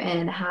bracket they're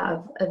in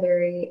have a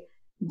very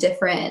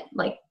different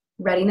like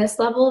readiness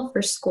level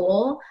for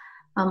school.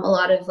 A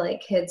lot of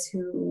like kids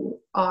who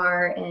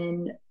are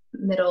in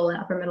middle and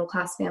upper middle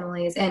class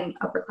families and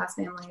upper class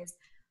families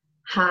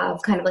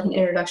have kind of like an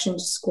introduction to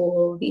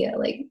school via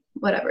like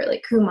whatever,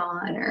 like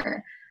Kumon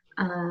or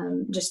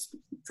just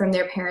from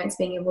their parents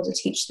being able to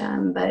teach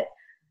them. But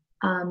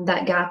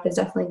that gap is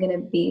definitely going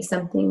to be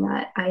something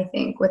that I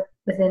think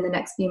within the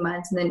next few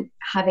months, and then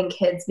having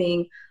kids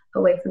being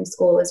away from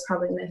school is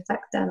probably going to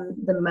affect them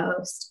the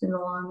most in the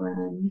long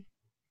run.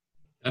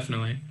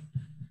 Definitely.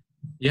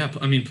 Yeah,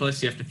 I mean,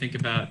 plus you have to think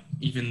about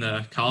even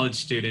the college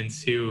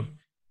students who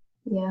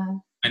Yeah.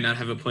 might not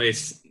have a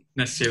place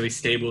necessarily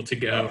stable to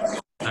go.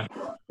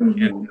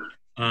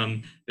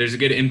 Mm-hmm. There's a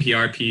good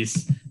NPR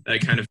piece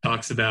that kind of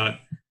talks about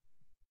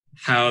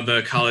how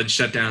the college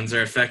shutdowns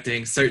are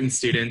affecting certain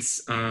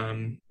students.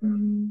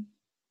 Mm-hmm.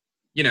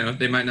 You know,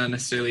 they might not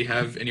necessarily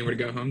have anywhere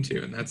to go home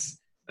to, and that's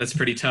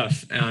pretty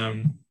tough.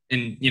 And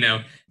you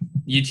know,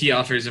 UT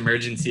offers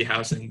emergency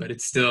housing, but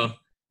it's still,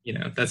 you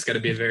know, that's got to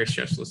be a very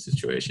stressful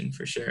situation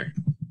for sure.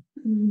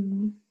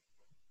 Mm-hmm.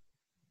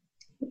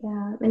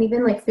 Yeah, and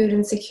even like food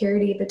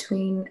insecurity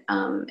between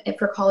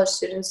for college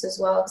students as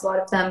well, because a lot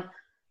of them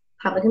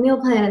have like a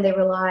meal plan and they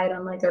relied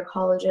on like their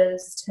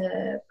colleges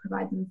to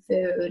provide them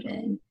food,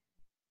 and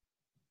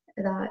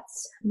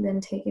that's been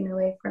taken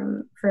away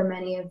for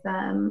many of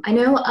them. I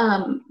know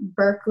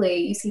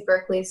Berkeley, UC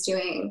Berkeley is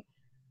doing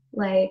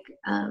like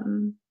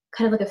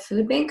kind of like a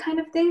food bank kind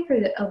of thing for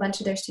a bunch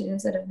of their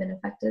students that have been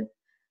affected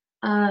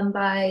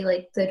by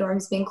like the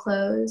dorms being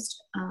closed.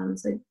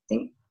 So I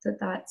think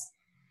that's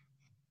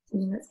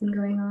something that's been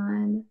going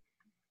on.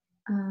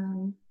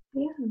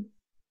 Yeah. Do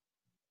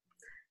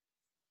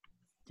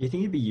you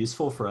think it'd be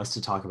useful for us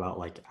to talk about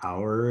like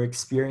our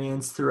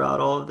experience throughout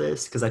all of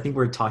this? Because I think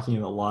we're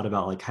talking a lot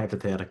about like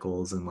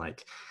hypotheticals and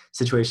like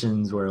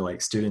situations where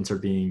like students are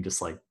being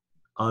just like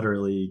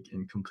utterly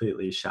and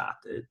completely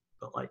shafted.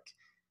 But like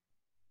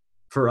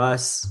for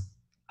us,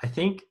 I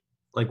think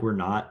like we're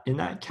not in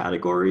that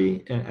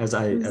category, as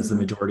the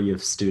majority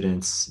of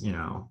students, you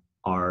know,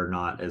 are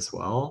not as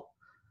well.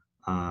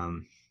 So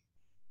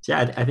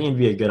yeah, I think it'd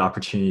be a good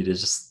opportunity to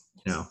just,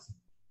 you know,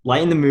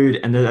 lighten the mood,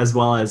 and then as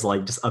well as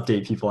like just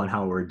update people on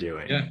how we're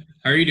doing. Yeah.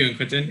 How are you doing,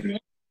 Quentin?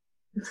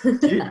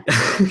 Dude,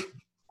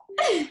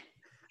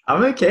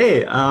 I'm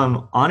okay.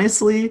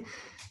 Honestly,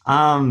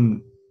 all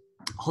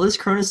this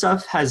Corona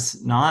stuff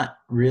has not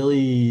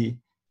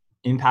really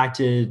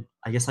impacted,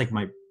 I guess, like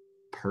my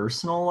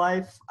personal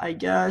life, I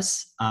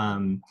guess.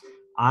 I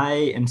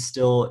am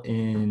still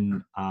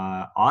in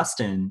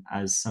Austin,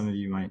 as some of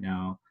you might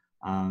know.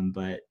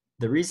 But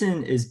the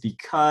reason is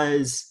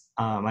because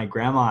my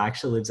grandma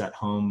actually lives at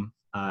home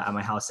at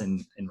my house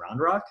in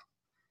Round Rock.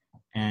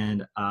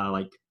 And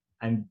like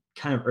I'm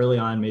kind of early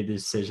on made the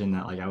decision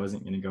that like I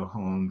wasn't going to go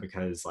home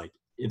because like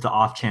if the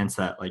off chance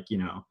that like, you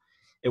know,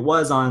 it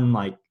was on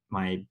like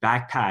my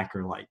backpack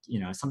or like, you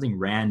know, something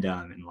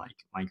random and like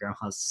my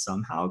grandma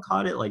somehow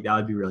caught it, like that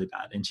would be really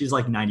bad. And she's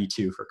like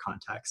 92 for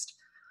context.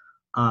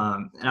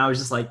 And I was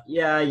just like,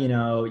 yeah, you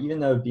know, even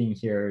though being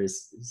here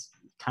is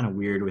kind of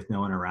weird with no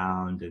one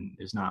around and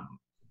there's not,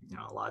 you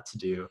know, a lot to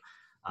do.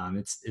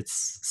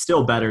 It's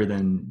still better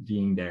than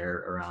being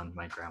there around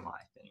my grandma,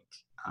 I think,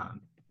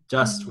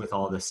 just with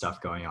all this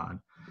stuff going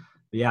on.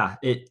 But yeah,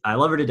 I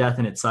love her to death,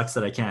 and it sucks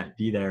that I can't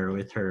be there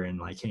with her and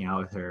like hang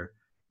out with her.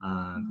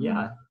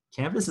 Yeah,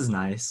 campus is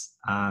nice.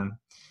 To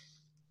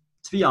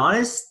be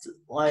honest,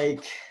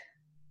 like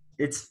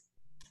it's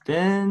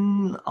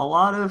been a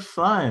lot of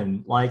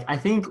fun. Like I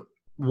think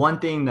one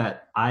thing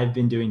that I've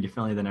been doing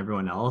differently than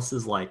everyone else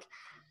is like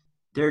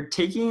they're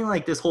taking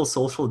like this whole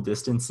social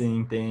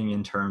distancing thing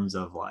in terms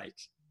of like,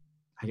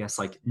 I guess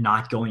like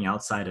not going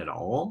outside at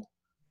all.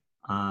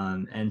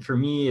 And for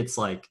me, it's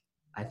like,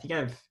 I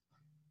think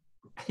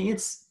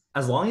it's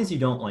as long as you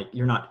don't like,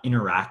 you're not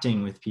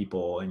interacting with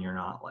people and you're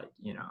not like,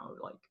 you know,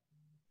 like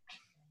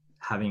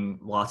having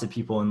lots of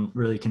people in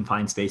really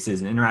confined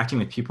spaces and interacting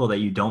with people that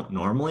you don't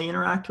normally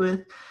interact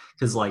with.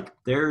 Cause like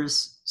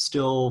there's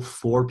still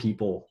 4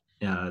 people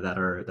that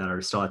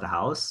are still at the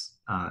house,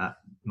 at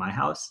my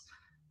house.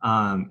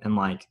 And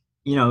like,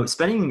 you know,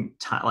 spending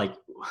time, like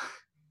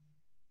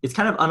it's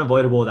kind of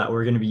unavoidable that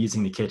we're going to be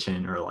using the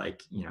kitchen or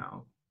like, you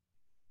know,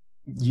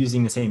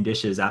 using the same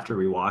dishes after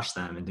we wash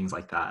them and things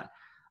like that.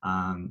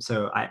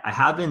 So I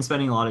have been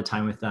spending a lot of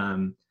time with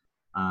them,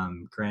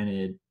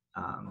 granted,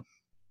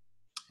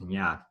 and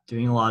yeah,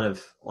 doing a lot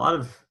of,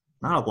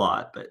 not a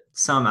lot, but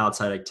some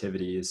outside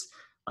activities.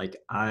 Like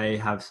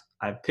I've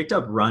picked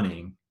up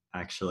running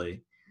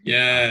actually.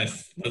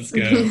 Yes, let's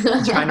go.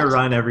 I'm trying to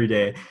run every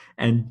day,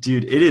 and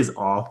dude, it is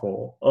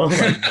awful. Oh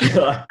my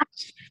god!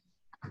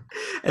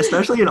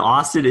 Especially in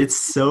Austin, it's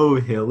so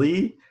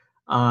hilly,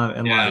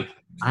 and like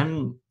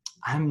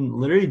I'm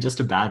literally just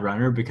a bad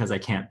runner because I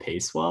can't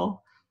pace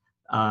well,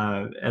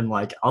 and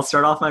like I'll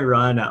start off my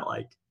run at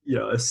like, you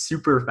know, a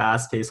super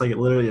fast pace, like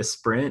literally a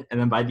sprint, and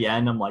then by the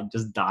end I'm like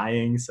just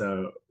dying,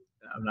 so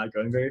I'm not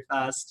going very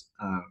fast.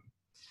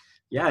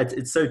 Yeah,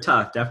 it's so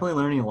tough.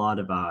 Definitely learning a lot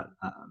about,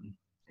 I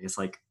guess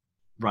like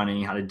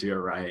running, how to do it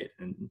right,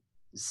 and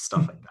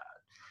stuff like that.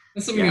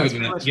 That's something I was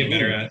going to get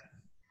better at.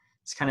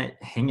 Just kind of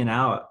hanging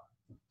out,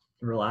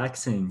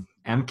 relaxing.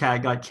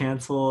 MCAT got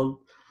canceled,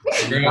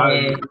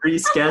 got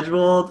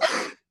rescheduled.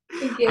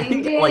 I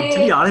think, like, to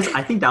be honest,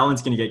 I think that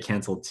one's going to get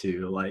canceled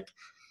too. Like,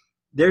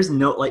 there's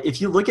no, like,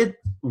 if you look at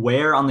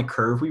where on the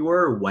curve we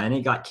were when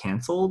it got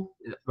canceled,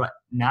 right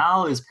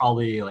now is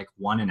probably like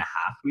 1.5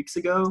 weeks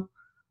ago.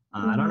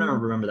 I don't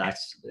remember the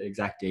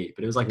exact date,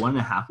 but it was like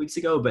 1.5 weeks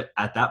ago. But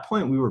at that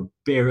point, we were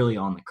barely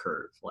on the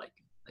curve, like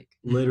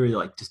literally,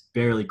 like just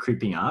barely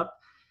creeping up.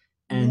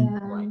 And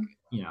like,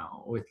 you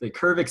know, with the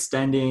curve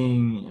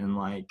extending and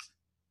like,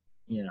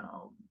 you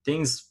know,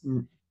 things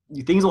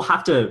will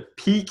have to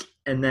peak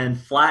and then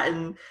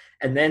flatten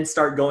and then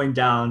start going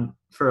down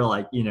for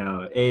like, you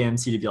know,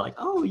 AMC to be like,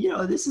 oh, you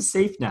know, this is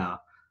safe now.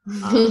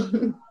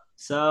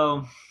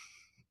 So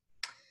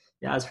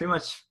yeah, it's pretty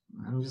much,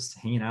 I'm just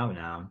hanging out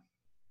now.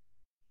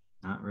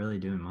 Not really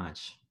doing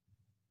much.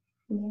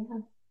 Yeah.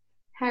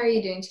 How are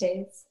you doing,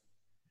 Chase?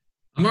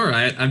 I'm all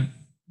right. I'm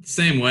the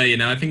same way, you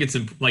know. I think it's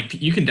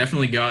like you can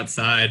definitely go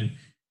outside. And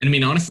I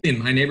mean, honestly,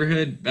 in my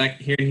neighborhood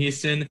back here in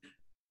Houston,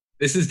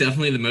 this is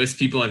definitely the most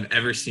people I've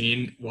ever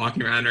seen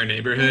walking around our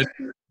neighborhood.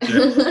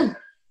 So,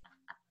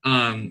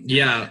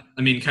 yeah,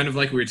 I mean, kind of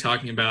like we were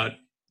talking about,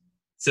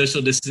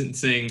 social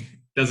distancing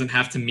doesn't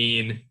have to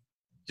mean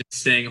just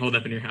staying holed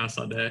up in your house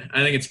all day.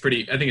 I think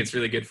it's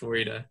really good for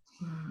you to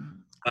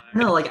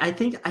No, like I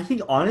think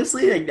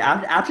honestly, like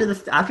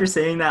after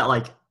saying that,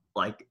 like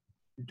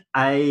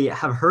I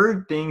have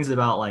heard things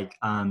about like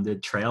the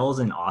trails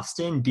in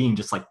Austin being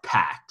just like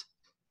packed,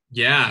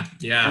 Yeah,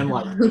 yeah. and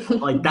like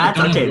I've that's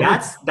done okay.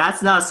 both.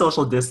 That's not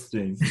social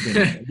distancing.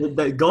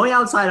 The going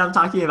outside I'm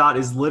talking about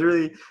is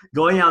literally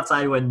going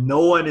outside when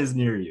no one is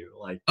near you,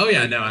 Oh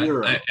yeah, like no,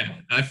 zero. yeah,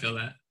 I feel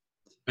that.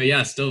 But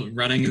yeah, still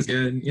running is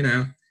good, you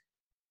know.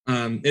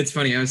 It's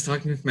funny. I was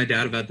talking with my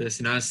dad about this,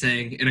 and I was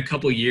saying, in a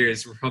couple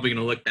years, we're probably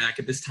gonna look back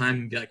at this time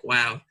and be like,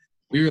 "Wow,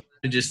 we were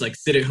allowed to just like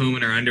sit at home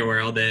in our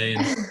underwear all day,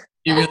 and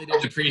you really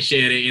didn't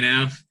appreciate it," you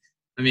know.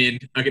 I mean,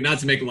 okay, not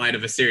to make light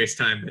of a serious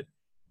time, but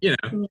you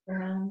know,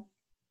 Yeah.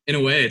 in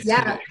a way, it's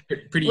kind Yeah.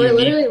 of pretty We're unique.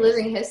 literally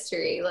living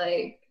history.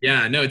 Like,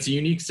 Yeah, no, it's a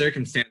unique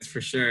circumstance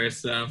for sure.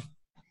 So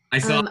I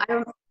saw.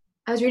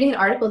 I was reading an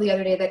article the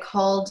other day that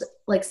called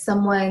like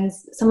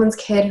someone's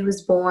kid who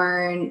was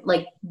born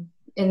like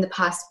in the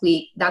past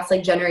week. That's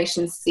like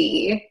Generation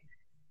C.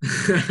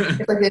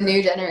 It's like the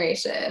new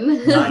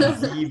generation. Not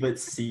Z but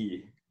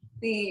C.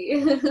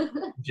 C.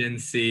 Gen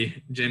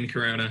C, Gen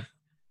Corona.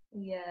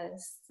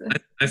 Yes.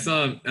 I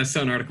saw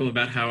an article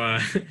about how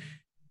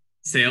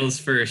sales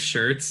for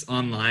shirts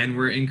online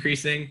were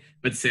increasing,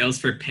 but sales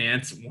for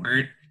pants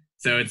weren't.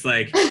 So it's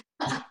like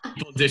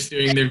people just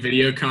doing their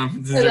video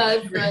conferences.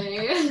 That's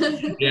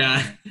funny.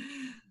 Yeah.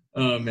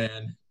 Oh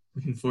man,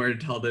 looking forward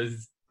to all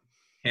those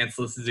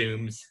pantsless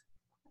Zooms.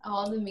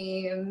 All the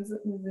memes,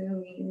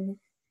 zooming.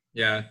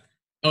 Yeah.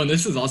 Oh, and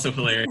this is also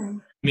hilarious. I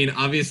mean,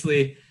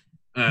 obviously,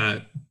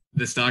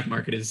 the stock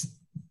market is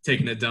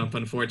taking a dump,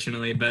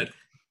 unfortunately, but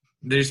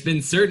there's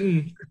been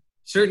certain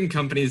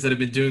companies that have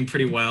been doing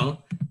pretty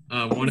well.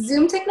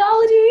 Zoom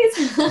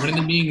technologies. One of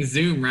them being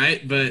Zoom,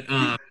 right? But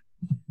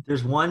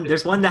there's one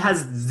that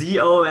has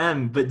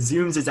ZOM, but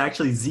Zooms is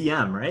actually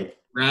ZM, right?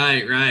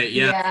 Right,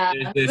 yeah.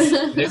 Yeah.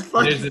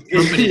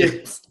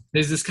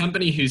 There's this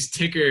company whose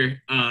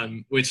ticker,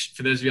 which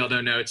for those of y'all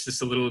don't know, it's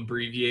just a little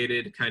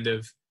abbreviated kind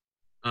of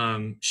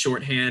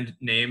shorthand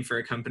name for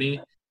a company.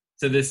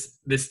 So this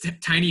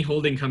tiny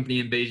holding company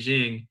in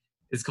Beijing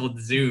is called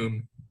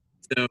Zoom.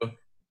 So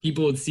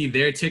people would see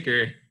their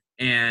ticker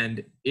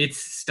and its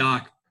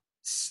stock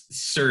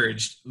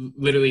surged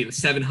literally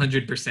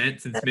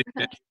 700% since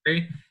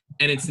mid-February.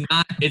 And it's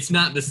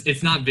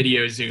not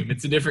Video Zoom.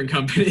 It's a different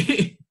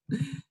company.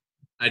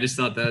 I just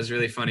thought that was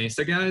really funny.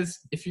 So guys,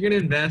 if you're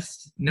gonna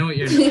invest, know what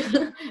you're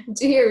doing.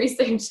 Do your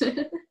research.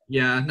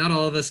 Yeah, not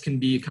all of us can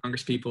be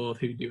Congress people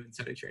who do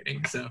insider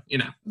trading. So you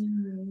know,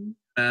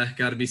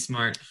 got to be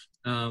smart.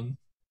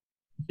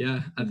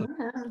 Yeah, I thought.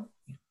 Yeah.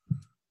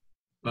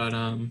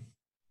 But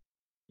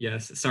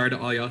yes. Sorry to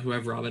all y'all who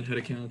have Robinhood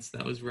accounts.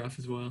 That was rough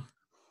as well.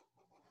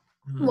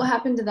 What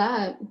happened to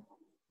that?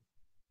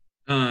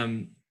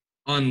 On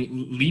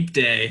Leap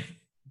Day,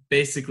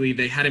 basically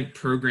they hadn't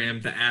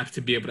programmed the app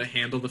to be able to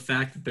handle the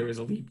fact that there was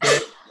a leap day.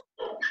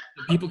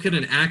 People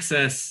couldn't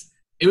access.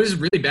 It was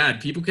really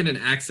bad. People couldn't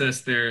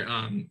access their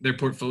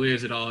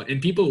portfolios at all,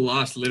 and people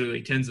lost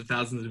literally tens of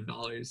thousands of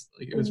dollars.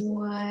 Like it was.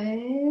 What?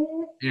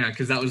 Yeah,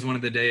 because that was one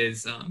of the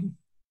days,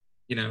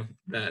 you know,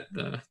 that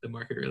the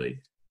market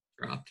really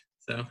dropped.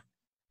 So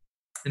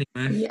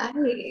anyway.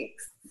 Yikes.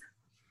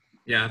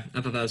 Yeah,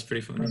 I thought that was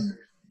pretty funny.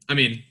 I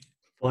mean,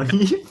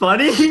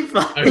 funny.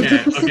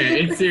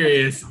 Okay, it's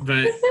serious,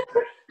 but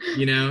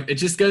you know, it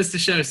just goes to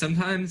show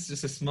sometimes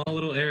just a small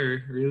little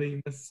error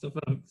really messes stuff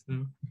up.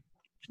 So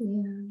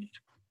yeah.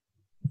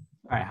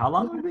 All right, how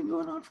long have we been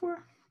going on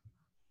for?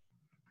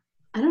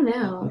 I don't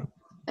know.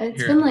 It's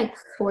Here. been like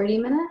 40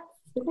 minutes,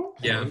 I think.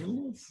 Yeah.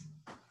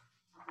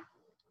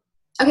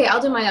 Okay,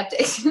 I'll do my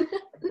update.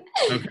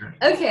 Okay.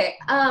 Okay.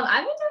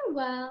 I've been doing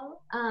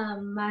well.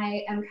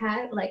 My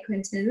MCAT, like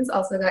Quentin's,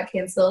 also got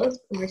canceled.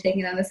 We were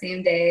taking it on the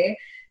same day.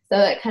 So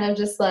it kind of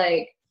just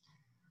like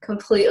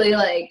completely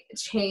like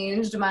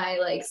changed my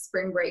like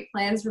spring break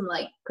plans from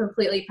like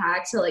completely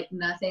packed to like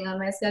nothing on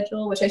my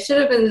schedule, which I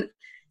should have been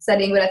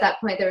studying, but at that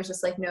point there was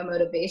just like no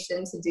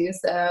motivation to do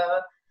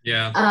so.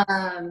 Yeah.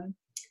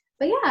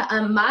 But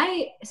yeah,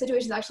 my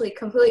situation is actually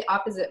completely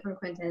opposite from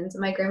Quentin's.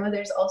 My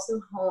grandmother's also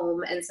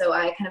home, and so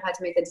I kind of had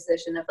to make the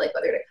decision of like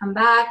whether to come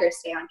back or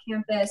stay on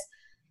campus.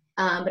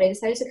 But I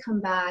decided to come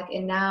back,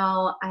 and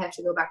now I have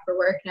to go back for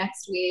work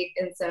next week,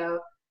 and so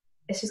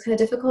it's just kind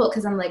of difficult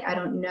because I'm like, I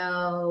don't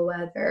know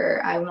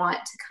whether I want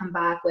to come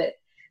back with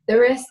the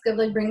risk of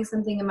like bringing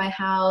something in my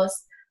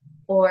house,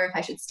 or if I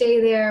should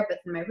stay there, but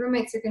then my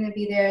roommates are going to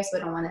be there, so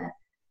I don't want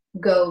to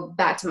go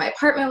back to my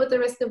apartment with the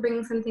risk of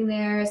bringing something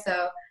there.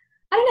 So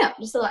I don't know,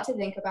 just a lot to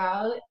think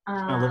about.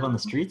 Gonna live on the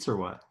streets or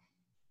what?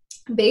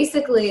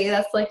 Basically,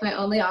 that's like my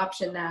only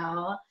option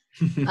now.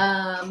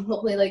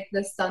 Hopefully, like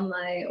the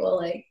sunlight will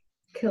like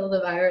kill the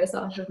virus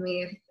off of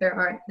me if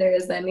there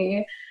is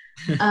any.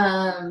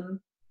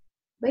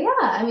 But yeah,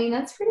 I mean,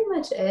 that's pretty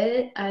much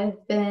it.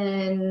 I've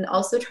been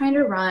also trying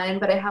to run,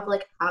 but I have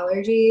like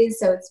allergies,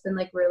 so it's been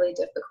like really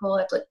difficult.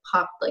 I have to like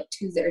pop like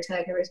 2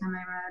 Zyrtec every time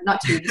I run. Not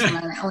 2, just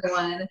one, only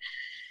one.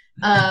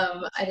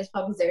 I just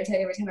pop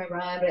Zyrtec every time I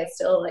run, but I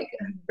still like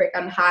break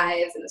on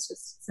hives, and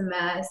it's a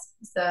mess.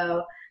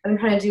 So I've been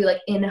trying to do like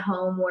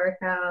in-home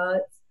workouts.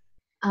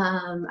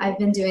 I've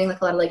been doing like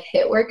a lot of like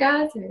HIIT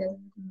workouts. Have you guys ever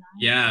done that?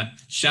 Yeah.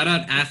 Shout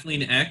out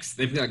Athlean X.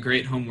 They've got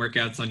great home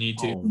workouts on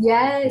YouTube. Oh,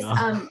 Yes.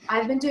 yeah.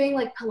 I've been doing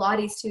like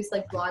Pilates too. So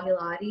like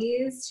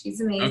Blogilates. She's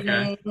amazing.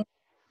 Okay.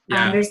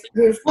 Yeah. There's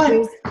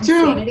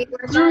insanity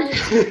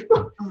workouts.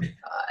 Oh my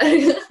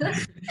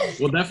god.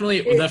 We'll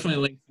definitely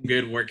link some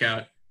good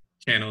workout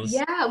channels.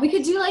 Yeah, we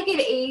could do like an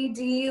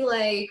AD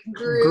like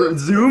group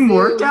Zoom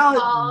workout?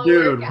 call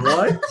Dude, workout.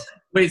 what?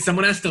 Wait,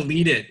 someone has to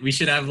lead it. We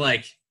should have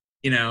like,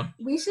 you know.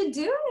 We should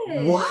do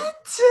it. What?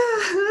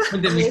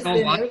 What did we Listen, call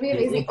that would be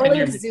amazing. Or like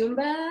a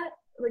Zumba,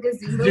 like a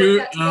Zumba Dude,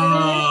 workout together.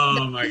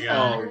 oh my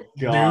god. Oh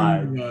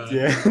god.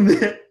 Zumba. Damn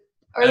it.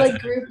 Or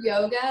like group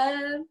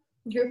yoga,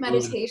 group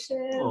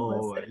meditation. Oh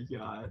Listen, my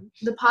god.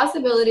 the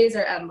possibilities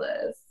are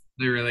endless.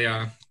 They really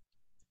are.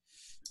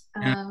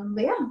 Yeah.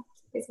 But yeah,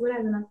 it's what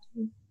I've been up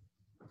to.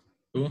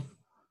 Cool.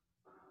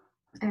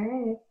 All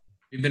right.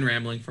 We've been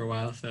rambling for a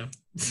while, so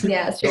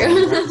Yeah, it's So, we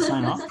have to true.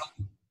 sign off.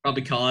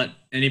 probably call it.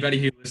 Anybody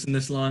who listened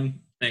this long,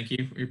 thank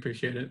you. We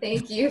appreciate it.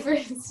 Thank you for.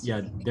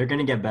 Yeah, they're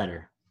gonna get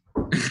better.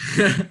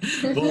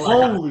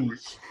 Well, Holy.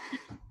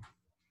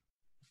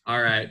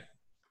 all right.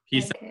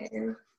 Peace out. Okay.